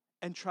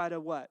and try to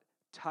what?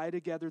 Tie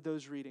together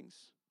those readings.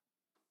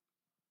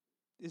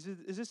 Is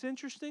this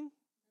interesting?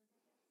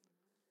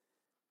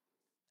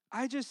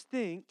 I just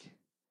think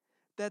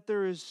that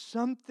there is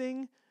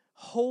something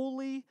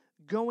holy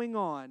going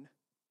on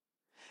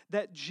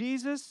that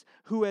Jesus,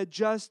 who had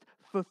just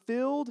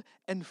fulfilled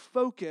and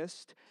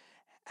focused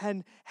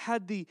and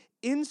had the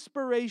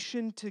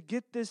inspiration to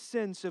get this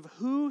sense of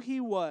who he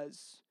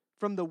was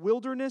from the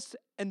wilderness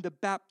and the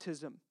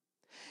baptism.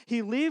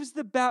 He leaves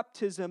the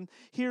baptism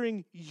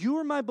hearing, "You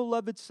are my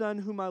beloved Son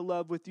whom I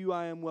love, with you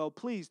I am well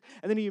pleased."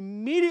 And then he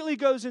immediately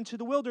goes into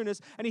the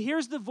wilderness and he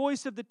hears the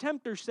voice of the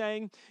tempter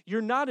saying,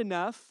 "You're not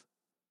enough,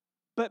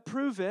 but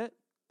prove it.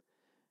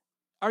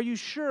 Are you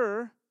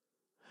sure?"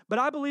 But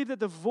I believe that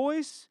the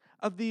voice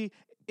of the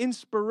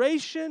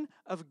inspiration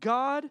of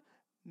God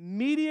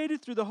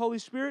mediated through the Holy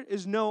Spirit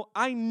is, "No,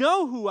 I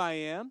know who I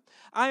am.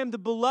 I am the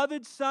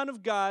beloved Son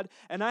of God,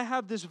 and I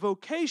have this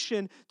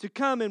vocation to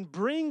come and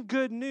bring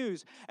good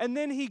news." And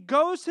then he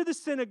goes to the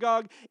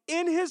synagogue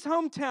in his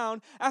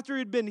hometown after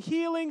he'd been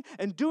healing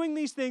and doing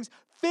these things,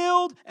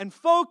 filled and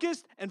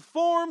focused and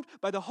formed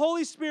by the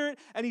Holy Spirit,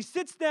 and he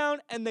sits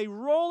down and they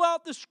roll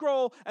out the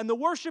scroll, and the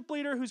worship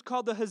leader, who's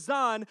called the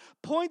Hazan,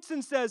 points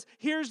and says,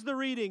 "Here's the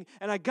reading."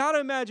 And I gotta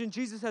imagine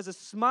Jesus has a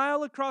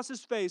smile across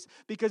his face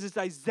because it's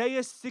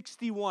Isaiah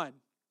 61.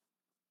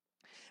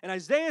 And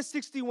Isaiah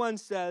 61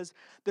 says,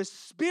 "The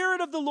Spirit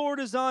of the Lord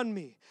is on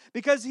me,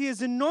 because he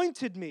has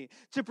anointed me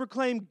to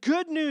proclaim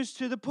good news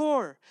to the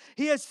poor.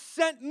 He has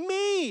sent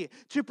me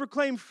to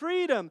proclaim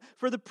freedom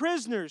for the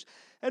prisoners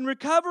and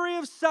recovery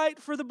of sight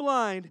for the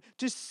blind,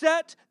 to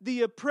set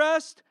the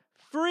oppressed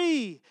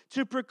free,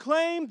 to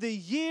proclaim the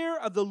year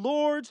of the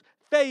Lord's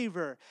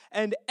favor."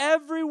 And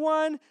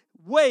everyone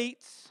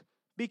waits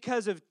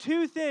because of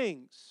 2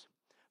 things.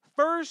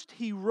 First,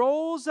 he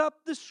rolls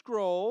up the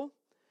scroll.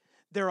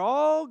 They're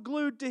all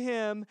glued to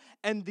him,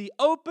 and the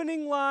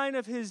opening line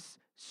of his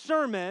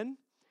sermon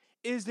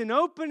is an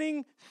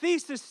opening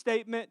thesis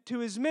statement to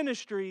his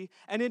ministry,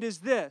 and it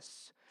is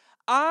this: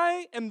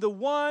 "I am the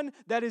one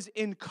that is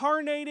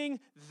incarnating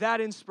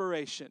that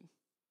inspiration."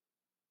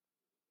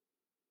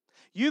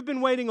 You've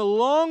been waiting a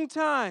long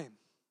time.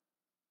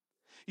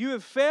 You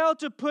have failed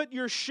to put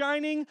your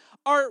shining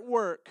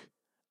artwork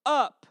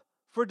up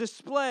for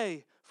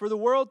display for the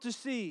world to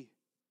see.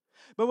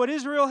 But what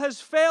Israel has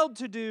failed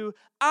to do,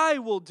 I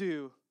will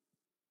do.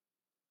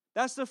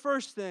 That's the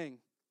first thing.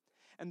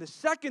 And the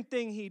second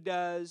thing he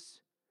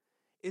does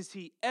is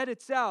he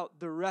edits out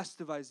the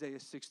rest of Isaiah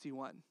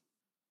 61.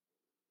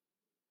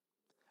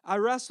 I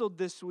wrestled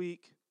this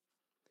week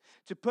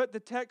to put the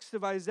text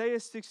of Isaiah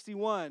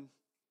 61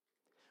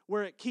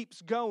 where it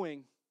keeps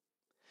going.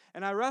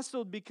 And I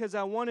wrestled because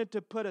I wanted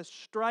to put a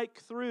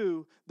strike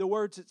through the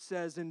words it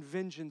says, "And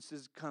vengeance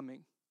is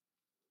coming."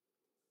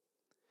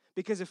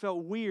 Because it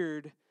felt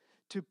weird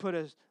to put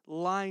a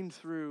line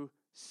through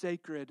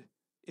sacred,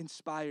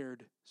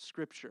 inspired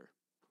Scripture.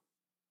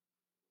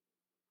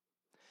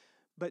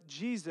 But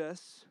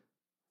Jesus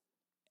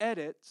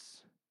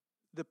edits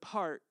the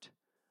part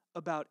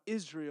about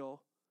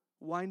Israel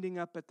winding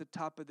up at the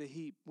top of the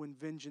heap when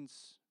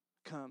vengeance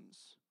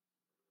comes.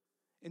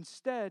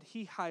 Instead,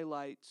 he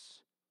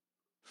highlights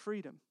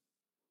freedom,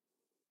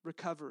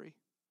 recovery,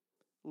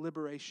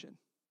 liberation.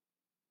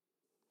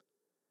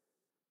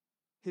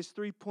 His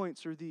 3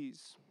 points are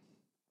these.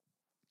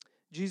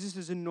 Jesus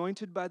is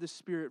anointed by the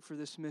Spirit for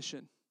this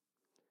mission.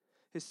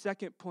 His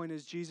second point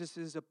is Jesus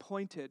is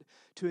appointed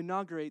to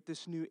inaugurate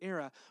this new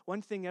era.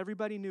 One thing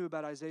everybody knew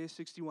about Isaiah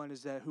 61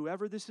 is that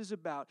whoever this is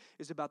about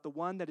the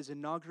one that is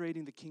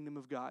inaugurating the kingdom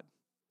of God.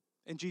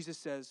 And Jesus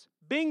says,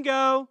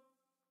 "Bingo,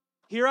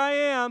 here I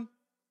am."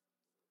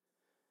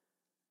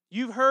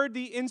 You've heard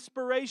the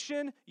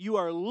inspiration. You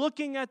are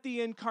looking at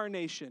the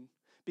incarnation.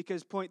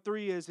 Because point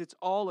 3 is it's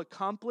all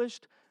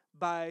accomplished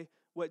by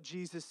what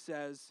Jesus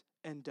says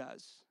and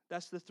does.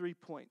 That's the 3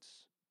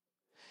 points.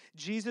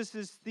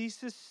 Jesus'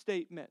 thesis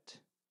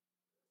statement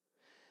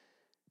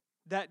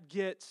that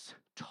gets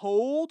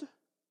told,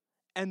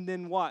 and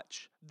then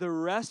watch. The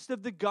rest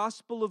of the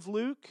Gospel of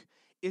Luke,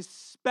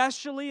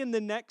 especially in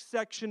the next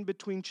section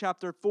between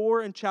chapter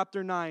 4 and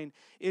chapter 9,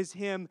 is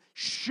him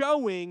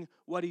showing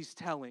what he's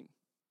telling.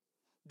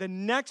 The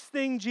next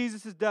thing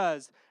Jesus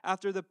does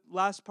after the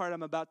last part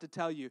I'm about to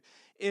tell you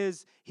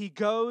is he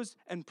goes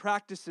and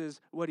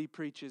practices what he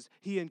preaches.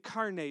 He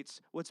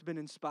incarnates what's been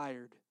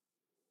inspired.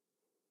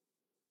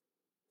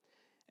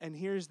 And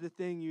here's the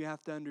thing you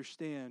have to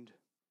understand.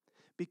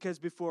 Because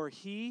before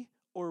he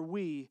or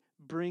we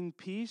bring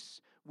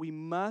peace, we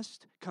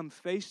must come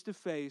face to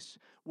face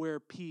where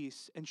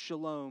peace and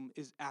shalom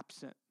is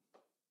absent.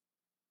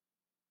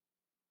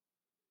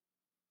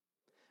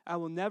 I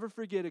will never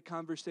forget a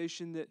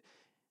conversation that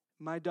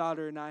my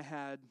daughter and I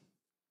had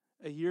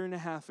a year and a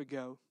half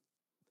ago.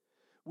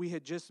 We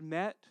had just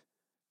met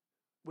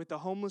with a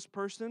homeless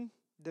person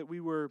that we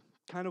were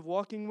kind of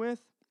walking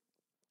with.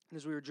 And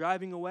as we were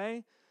driving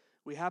away,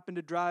 we happened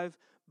to drive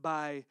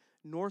by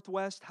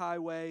Northwest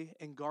Highway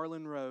and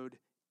Garland Road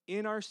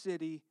in our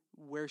city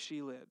where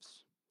she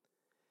lives.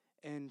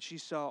 And she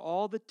saw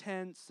all the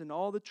tents and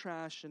all the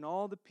trash and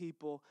all the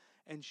people,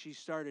 and she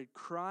started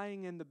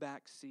crying in the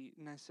back seat.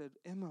 And I said,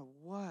 Emma,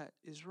 what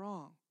is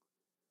wrong?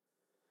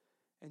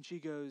 And she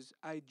goes,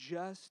 I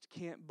just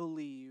can't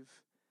believe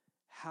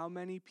how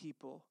many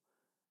people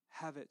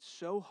have it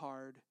so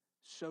hard,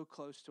 so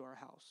close to our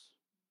house.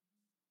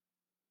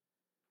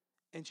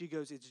 And she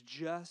goes, it's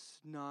just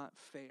not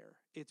fair.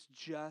 It's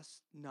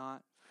just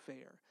not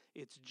fair.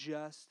 It's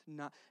just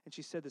not. And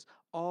she said this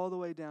all the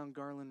way down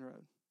Garland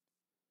Road.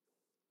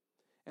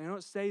 And I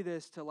don't say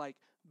this to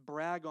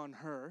brag on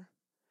her.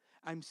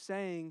 I'm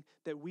saying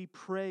that we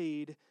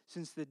prayed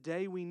since the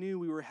day we knew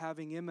we were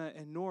having Emma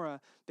and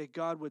Nora that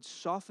God would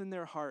soften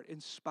their heart,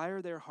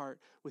 inspire their heart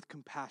with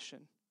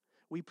compassion.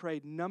 We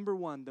prayed, number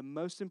one, the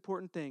most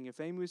important thing,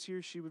 if Amy was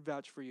here, she would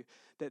vouch for you,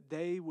 that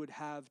they would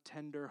have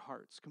tender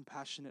hearts,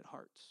 compassionate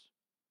hearts.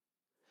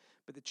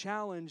 But the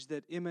challenge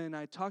that Emma and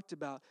I talked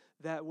about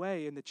that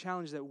way, and the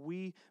challenge that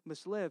we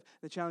must live,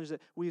 the challenge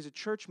that we as a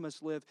church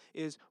must live,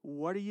 is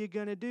what are you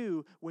going to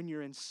do when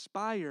you're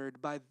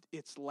inspired by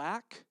its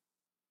lack?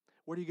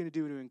 What are you going to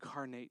do to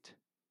incarnate?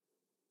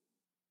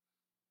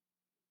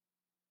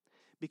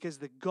 Because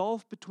the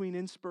gulf between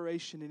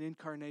inspiration and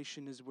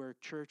incarnation is where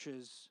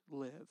churches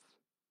live.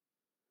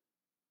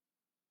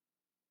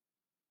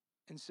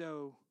 And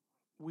so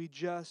we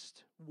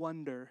just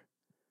wonder,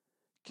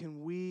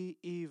 can we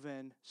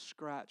even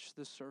scratch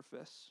the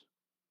surface?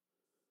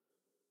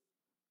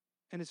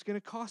 And it's going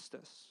to cost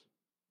us.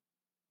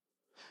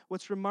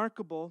 What's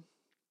remarkable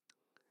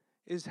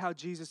is how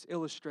Jesus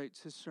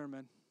illustrates his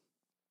sermon.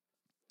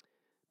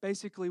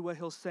 Basically, what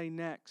he'll say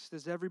next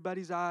is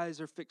everybody's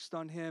eyes are fixed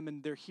on him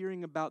and they're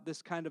hearing about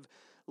this kind of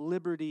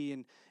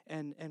liberty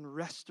and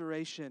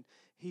restoration.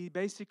 He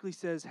basically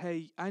says,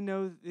 hey, I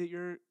know that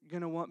you're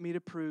going to want me to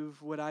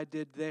prove what I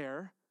did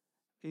there.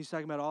 He's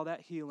talking about all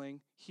that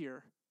healing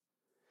here.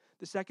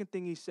 The second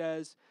thing he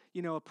says,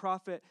 a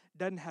prophet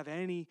doesn't have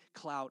any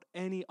clout,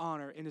 any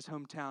honor in his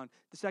hometown.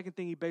 The second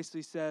thing he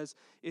basically says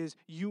is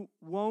you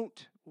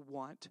won't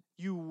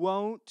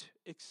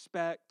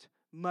expect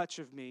much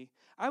of me.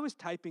 I was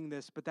typing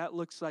this, but that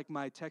looks like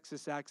my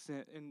Texas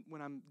accent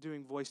when I'm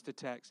doing voice to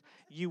text.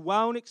 You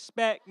won't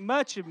expect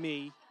much of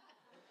me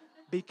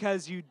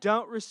because you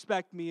don't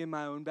respect me in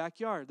my own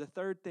backyard. The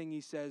third thing he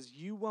says,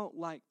 you won't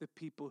like the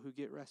people who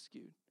get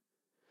rescued.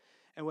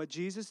 And what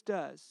Jesus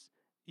does,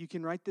 you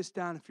can write this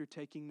down if you're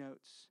taking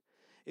notes,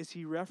 is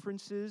he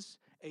references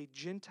a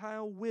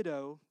Gentile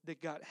widow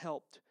that got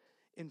helped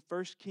in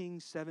 1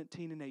 Kings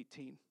 17 and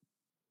 18.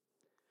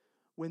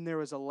 When there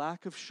was a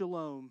lack of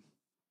shalom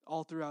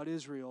all throughout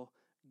Israel,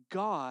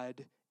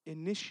 God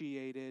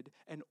initiated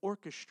and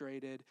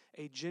orchestrated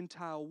a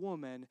Gentile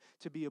woman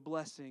to be a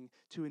blessing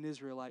to an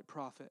Israelite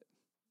prophet.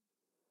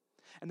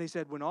 And they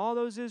said when all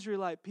those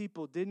Israelite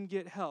people didn't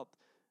get help,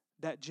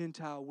 that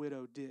Gentile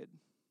widow did.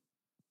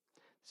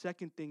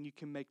 Second thing you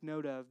can make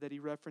note of that he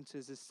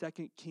references is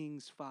 2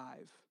 Kings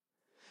 5.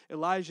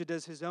 Elijah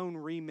does his own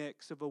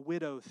remix of a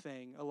widow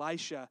thing.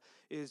 Elisha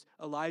is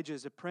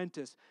Elijah's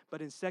apprentice.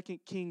 But in 2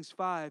 Kings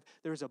 5,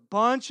 there's a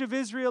bunch of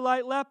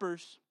Israelite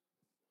lepers.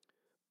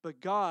 But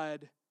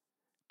God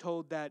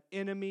told that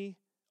enemy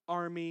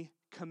army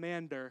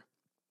commander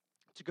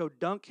to go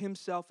dunk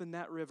himself in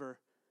that river.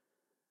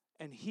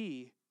 And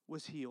he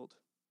was healed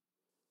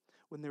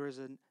when there was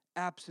an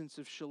absence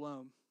of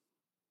shalom.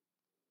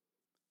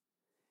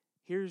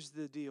 Here's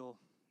the deal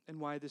and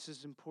why this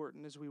is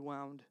important as we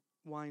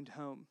wind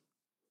home.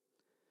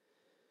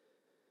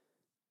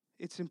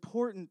 It's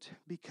important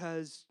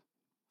because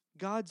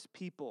God's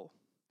people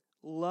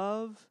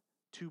love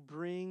to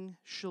bring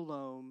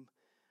shalom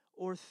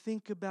or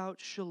think about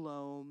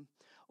shalom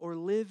or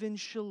live in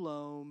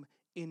shalom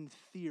in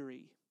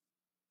theory.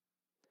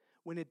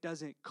 When it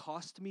doesn't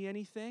cost me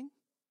anything,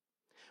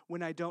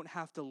 when I don't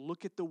have to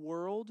look at the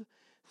world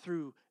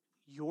through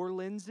your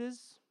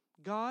lenses,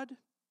 God.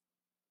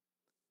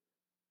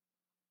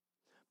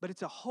 But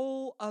it's a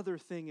whole other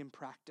thing in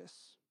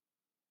practice.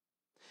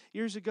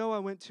 Years ago, I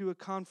went to a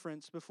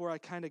conference before I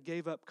kind of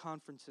gave up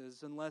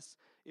conferences, unless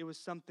it was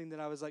something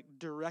that I was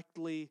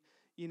directly,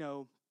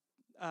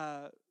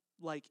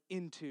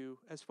 into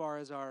as far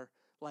as our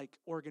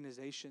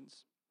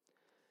organizations.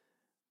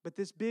 But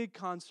this big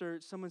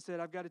concert, someone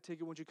said, I've got a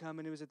ticket, won't you come?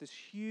 And it was at this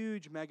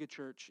huge mega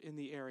church in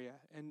the area,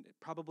 and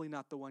probably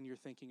not the one you're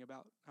thinking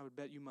about. I would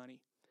bet you money.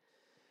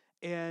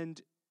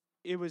 And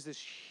it was this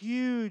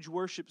huge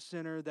worship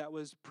center that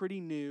was pretty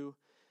new.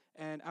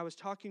 And I was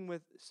talking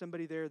with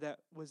somebody there that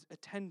was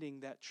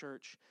attending that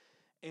church.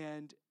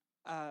 And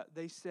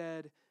they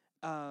said,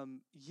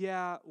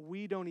 yeah,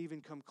 we don't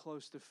even come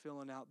close to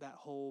filling out that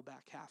whole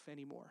back half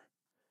anymore.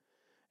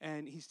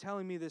 And he's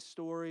telling me this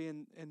story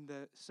and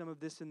some of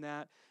this and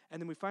that.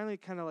 And then we finally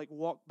kind of like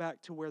walk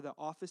back to where the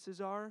offices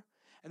are.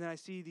 And then I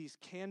see these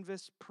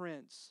canvas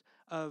prints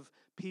of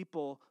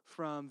people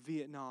from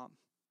Vietnam.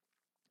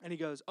 And he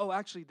goes, oh,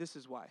 actually, this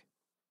is why.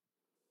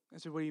 I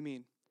said, what do you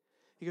mean?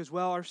 He goes,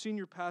 well, our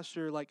senior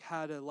pastor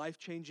had a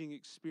life-changing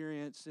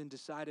experience and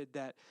decided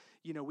that,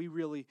 we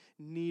really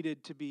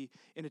needed to be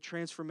in a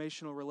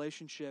transformational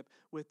relationship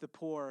with the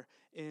poor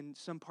in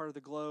some part of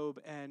the globe.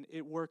 And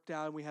it worked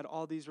out, and we had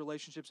all these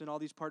relationships and all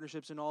these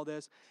partnerships and all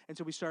this. And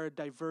so we started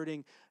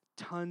diverting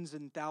tons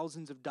and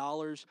thousands of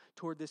dollars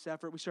toward this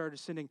effort. We started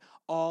sending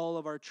all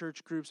of our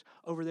church groups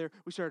over there.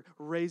 We started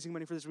raising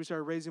money for this. We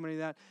started raising money for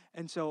that.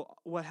 And so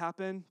what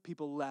happened?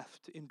 People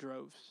left in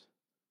droves.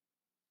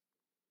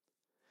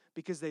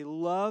 Because they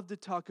love to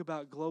talk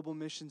about global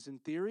missions in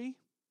theory,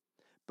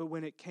 but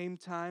when it came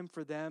time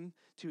for them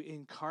to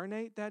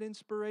incarnate that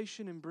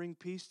inspiration and bring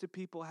peace to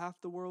people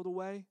half the world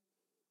away,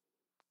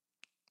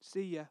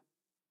 see ya.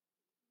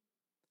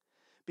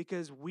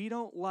 Because we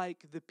don't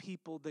like the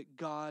people that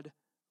God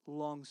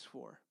longs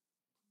for.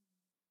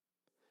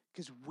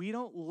 Because we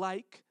don't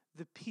like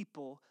the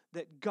people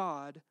that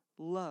God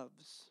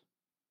loves.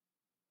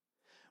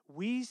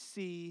 We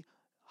see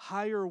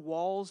higher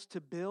walls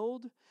to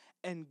build,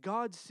 and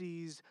God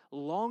sees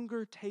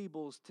longer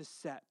tables to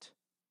set.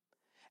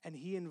 And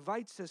He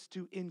invites us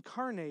to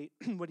incarnate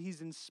what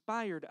He's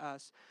inspired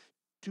us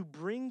to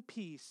bring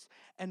peace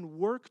and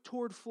work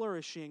toward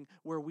flourishing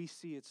where we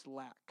see its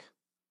lack.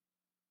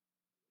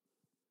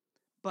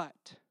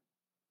 But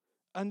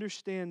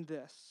understand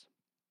this.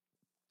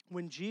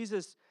 When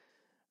Jesus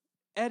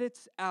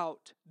edits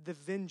out the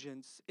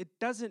vengeance, it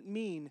doesn't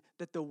mean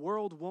that the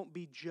world won't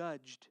be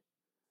judged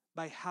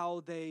by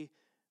how they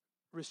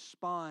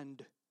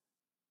respond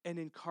and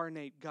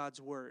incarnate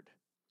God's word.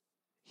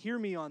 Hear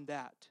me on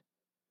that.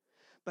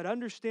 But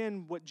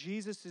understand what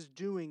Jesus is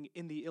doing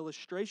in the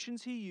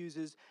illustrations He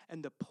uses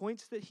and the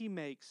points that He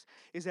makes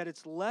is that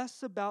it's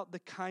less about the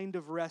kind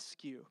of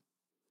rescue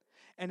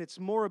and it's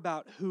more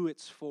about who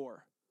it's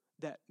for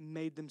that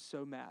made them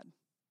so mad.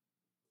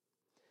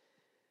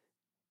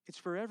 It's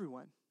for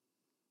everyone.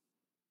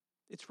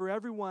 It's for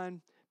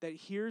everyone that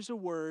hears a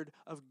word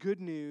of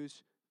good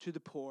news to the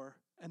poor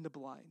and the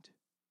blind.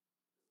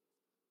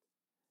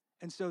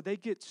 And so they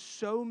get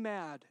so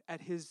mad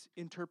at His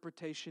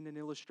interpretation and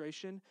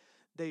illustration,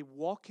 they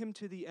walk Him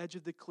to the edge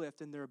of the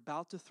cliff and they're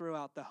about to throw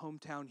out the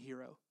hometown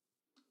hero.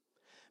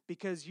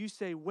 Because you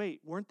say,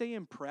 wait, weren't they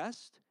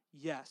impressed?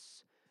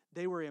 Yes,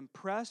 they were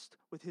impressed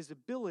with His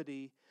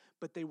ability,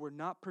 but they were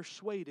not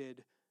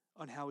persuaded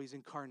on how He's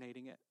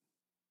incarnating it.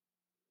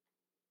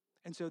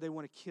 And so they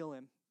want to kill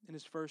Him in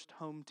His first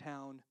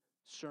hometown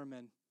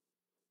sermon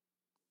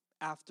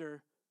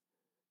after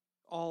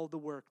all the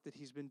work that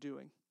He's been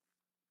doing.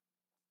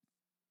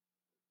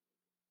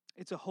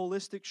 It's a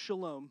holistic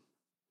shalom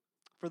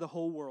for the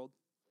whole world.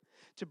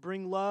 To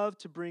bring love,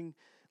 to bring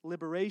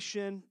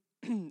liberation,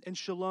 and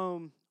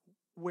shalom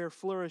where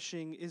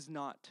flourishing is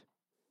not.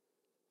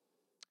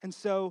 And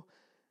so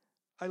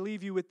I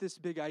leave you with this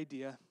big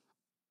idea.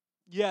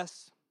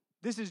 Yes,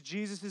 this is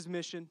Jesus'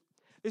 mission.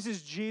 This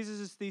is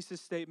Jesus'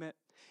 thesis statement.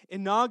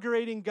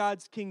 Inaugurating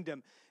God's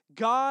kingdom.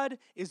 God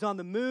is on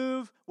the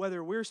move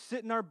whether we're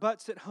sitting our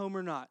butts at home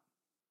or not.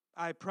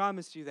 I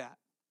promise you that.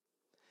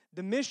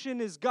 The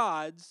mission is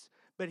God's,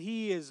 but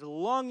He is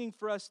longing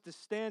for us to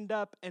stand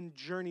up and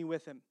journey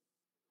with Him.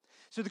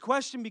 So the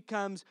question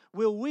becomes,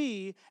 will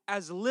we,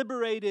 as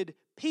liberated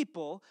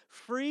people,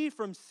 free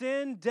from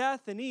sin,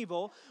 death, and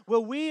evil,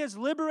 will we as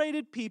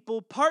liberated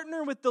people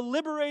partner with the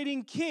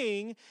liberating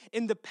King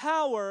in the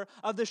power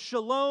of the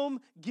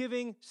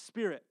Shalom-giving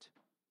Spirit?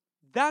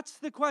 That's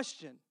the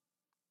question.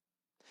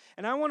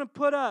 And I want to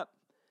put up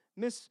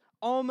Miss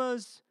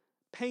Alma's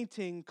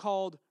painting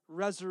called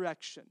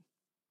Resurrection.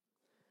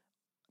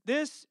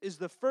 This is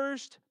the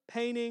first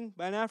painting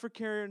by an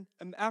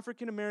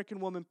African-American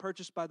woman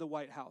purchased by the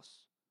White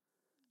House,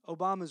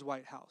 Obama's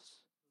White House.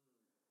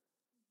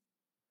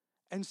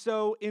 And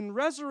so in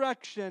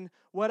Resurrection,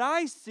 what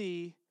I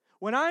see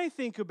when I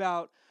think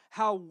about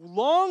how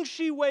long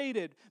she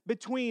waited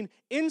between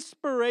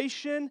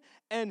inspiration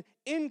and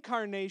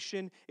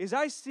incarnation is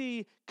I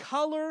see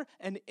color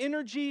and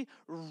energy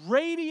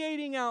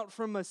radiating out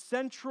from a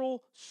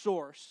central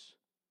source.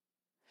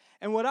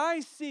 And what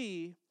I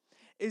see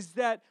is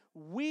that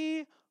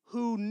we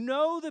who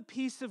know the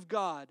peace of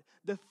God,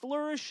 the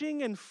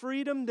flourishing and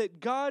freedom that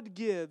God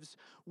gives,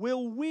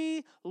 will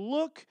we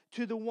look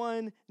to the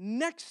one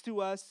next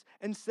to us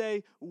and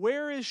say,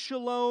 where is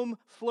shalom,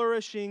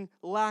 flourishing,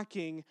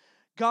 lacking?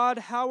 God,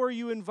 how are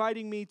you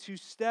inviting me to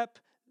step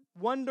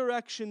one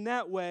direction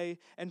that way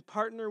and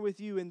partner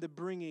with you in the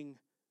bringing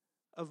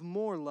of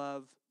more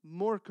love,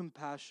 more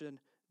compassion,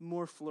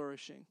 more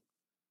flourishing?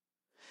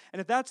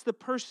 And if that's the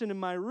person in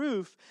my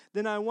roof,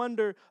 then I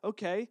wonder,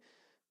 okay,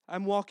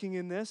 I'm walking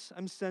in this,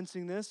 I'm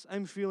sensing this,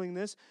 I'm feeling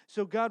this.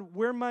 So God,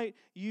 where might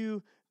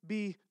you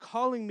be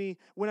calling me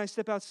when I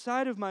step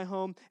outside of my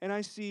home and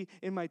I see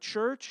in my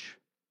church,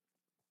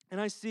 and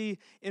I see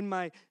in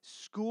my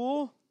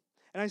school,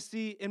 and I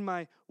see in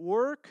my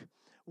work,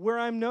 where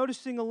I'm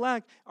noticing a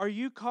lack? Are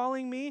you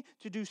calling me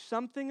to do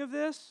something of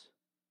this?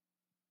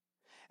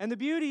 And the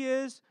beauty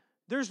is,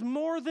 there's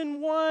more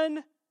than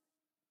one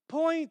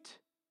point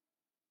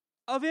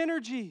of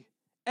energy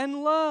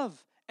and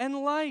love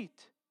and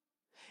light.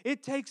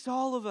 It takes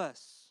all of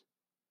us.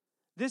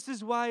 This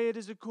is why it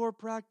is a core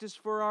practice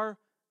for our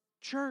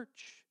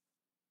church.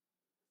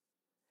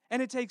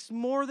 And it takes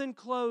more than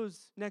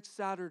clothes next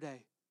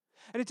Saturday.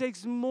 And it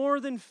takes more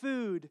than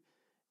food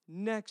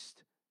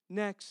next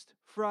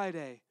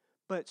Friday.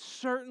 But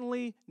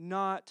certainly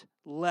not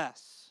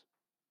less.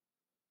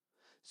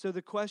 So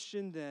the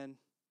question then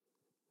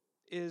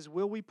is,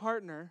 will we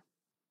partner?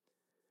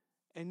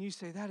 And you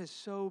say, that is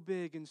so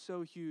big and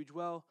so huge.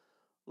 Well,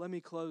 let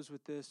me close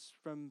with this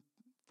from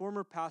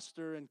former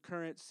pastor and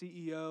current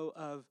CEO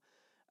of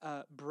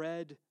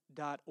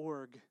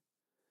bread.org,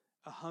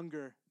 a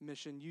hunger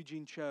mission,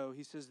 Eugene Cho.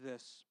 He says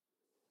this: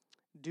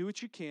 do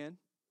what you can,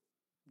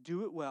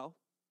 do it well,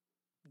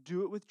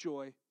 do it with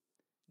joy,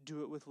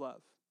 do it with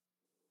love.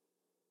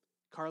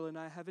 Carla and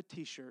I have a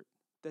t-shirt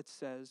that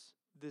says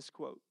this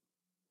quote.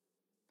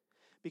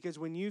 Because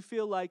when you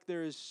feel like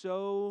there is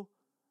so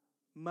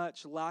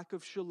much lack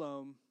of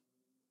shalom,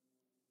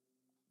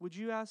 would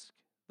you ask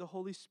the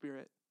Holy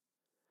Spirit,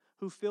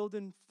 who filled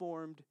and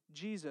formed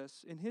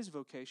Jesus in his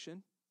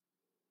vocation,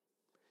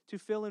 to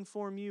fill and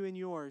form you in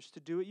yours, to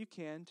do what you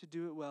can, to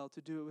do it well,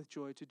 to do it with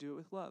joy, to do it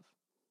with love?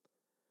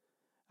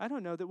 I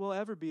don't know that we'll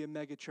ever be a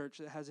mega church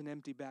that has an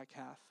empty back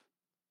half.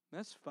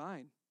 That's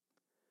fine.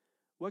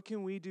 What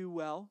can we do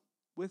well,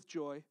 with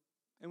joy,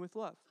 and with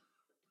love?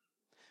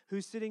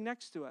 Who's sitting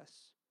next to us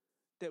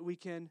that we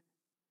can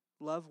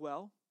love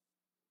well,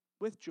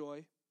 with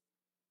joy,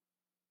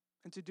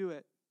 and to do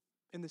it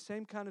in the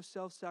same kind of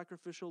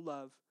self-sacrificial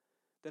love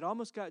that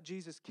almost got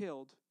Jesus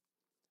killed,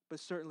 but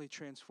certainly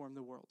transformed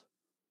the world?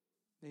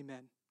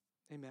 Amen.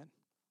 Amen.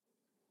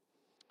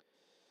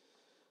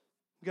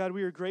 God,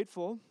 we are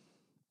grateful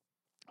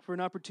for an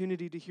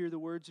opportunity to hear the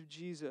words of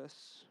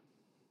Jesus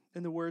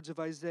and the words of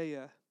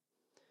Isaiah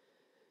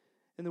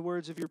and the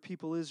words of your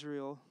people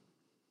Israel.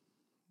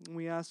 And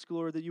we ask,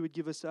 Lord, that you would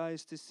give us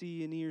eyes to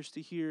see and ears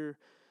to hear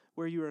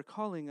where you are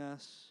calling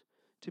us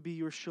to be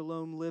your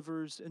shalom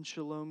livers and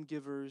shalom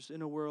givers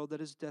in a world that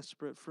is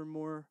desperate for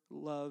more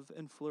love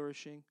and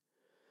flourishing.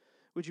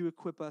 Would you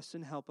equip us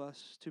and help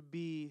us to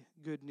be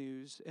good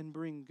news and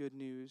bring good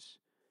news?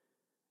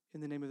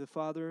 In the name of the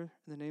Father,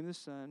 in the name of the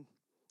Son,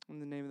 in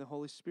the name of the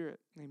Holy Spirit.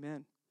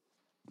 Amen.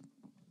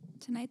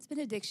 Tonight's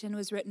benediction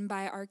was written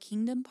by our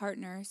kingdom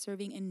partner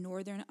serving in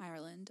Northern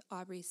Ireland,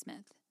 Aubrey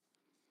Smith.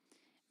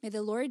 May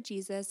the Lord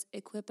Jesus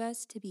equip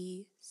us to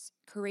be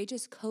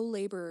courageous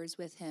co-laborers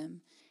with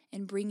him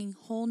in bringing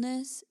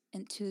wholeness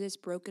into this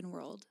broken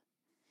world.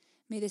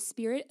 May the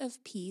Spirit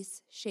of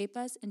peace shape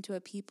us into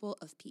a people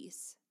of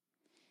peace.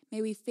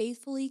 May we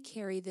faithfully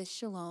carry this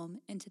shalom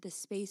into the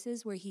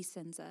spaces where he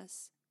sends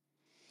us.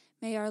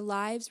 May our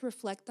lives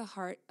reflect the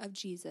heart of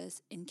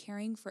Jesus in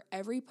caring for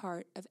every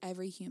part of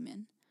every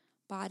human,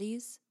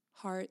 bodies,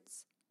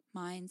 hearts,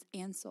 minds,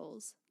 and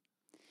souls.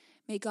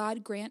 May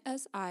God grant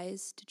us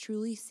eyes to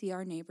truly see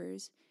our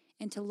neighbors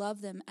and to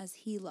love them as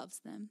he loves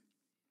them.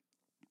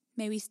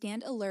 May we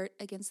stand alert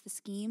against the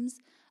schemes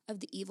of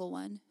the evil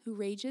one who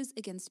rages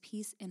against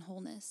peace and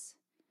wholeness.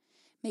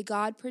 May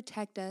God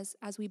protect us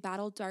as we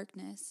battle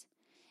darkness,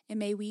 and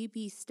may we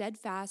be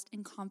steadfast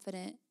and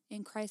confident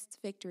in Christ's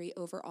victory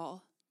over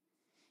all.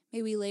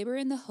 May we labor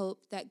in the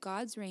hope that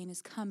God's reign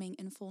is coming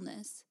in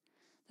fullness,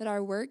 that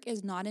our work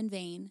is not in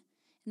vain,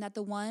 and that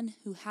the one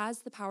who has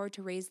the power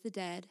to raise the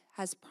dead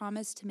has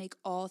promised to make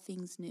all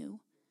things new.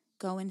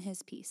 Go in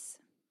his peace.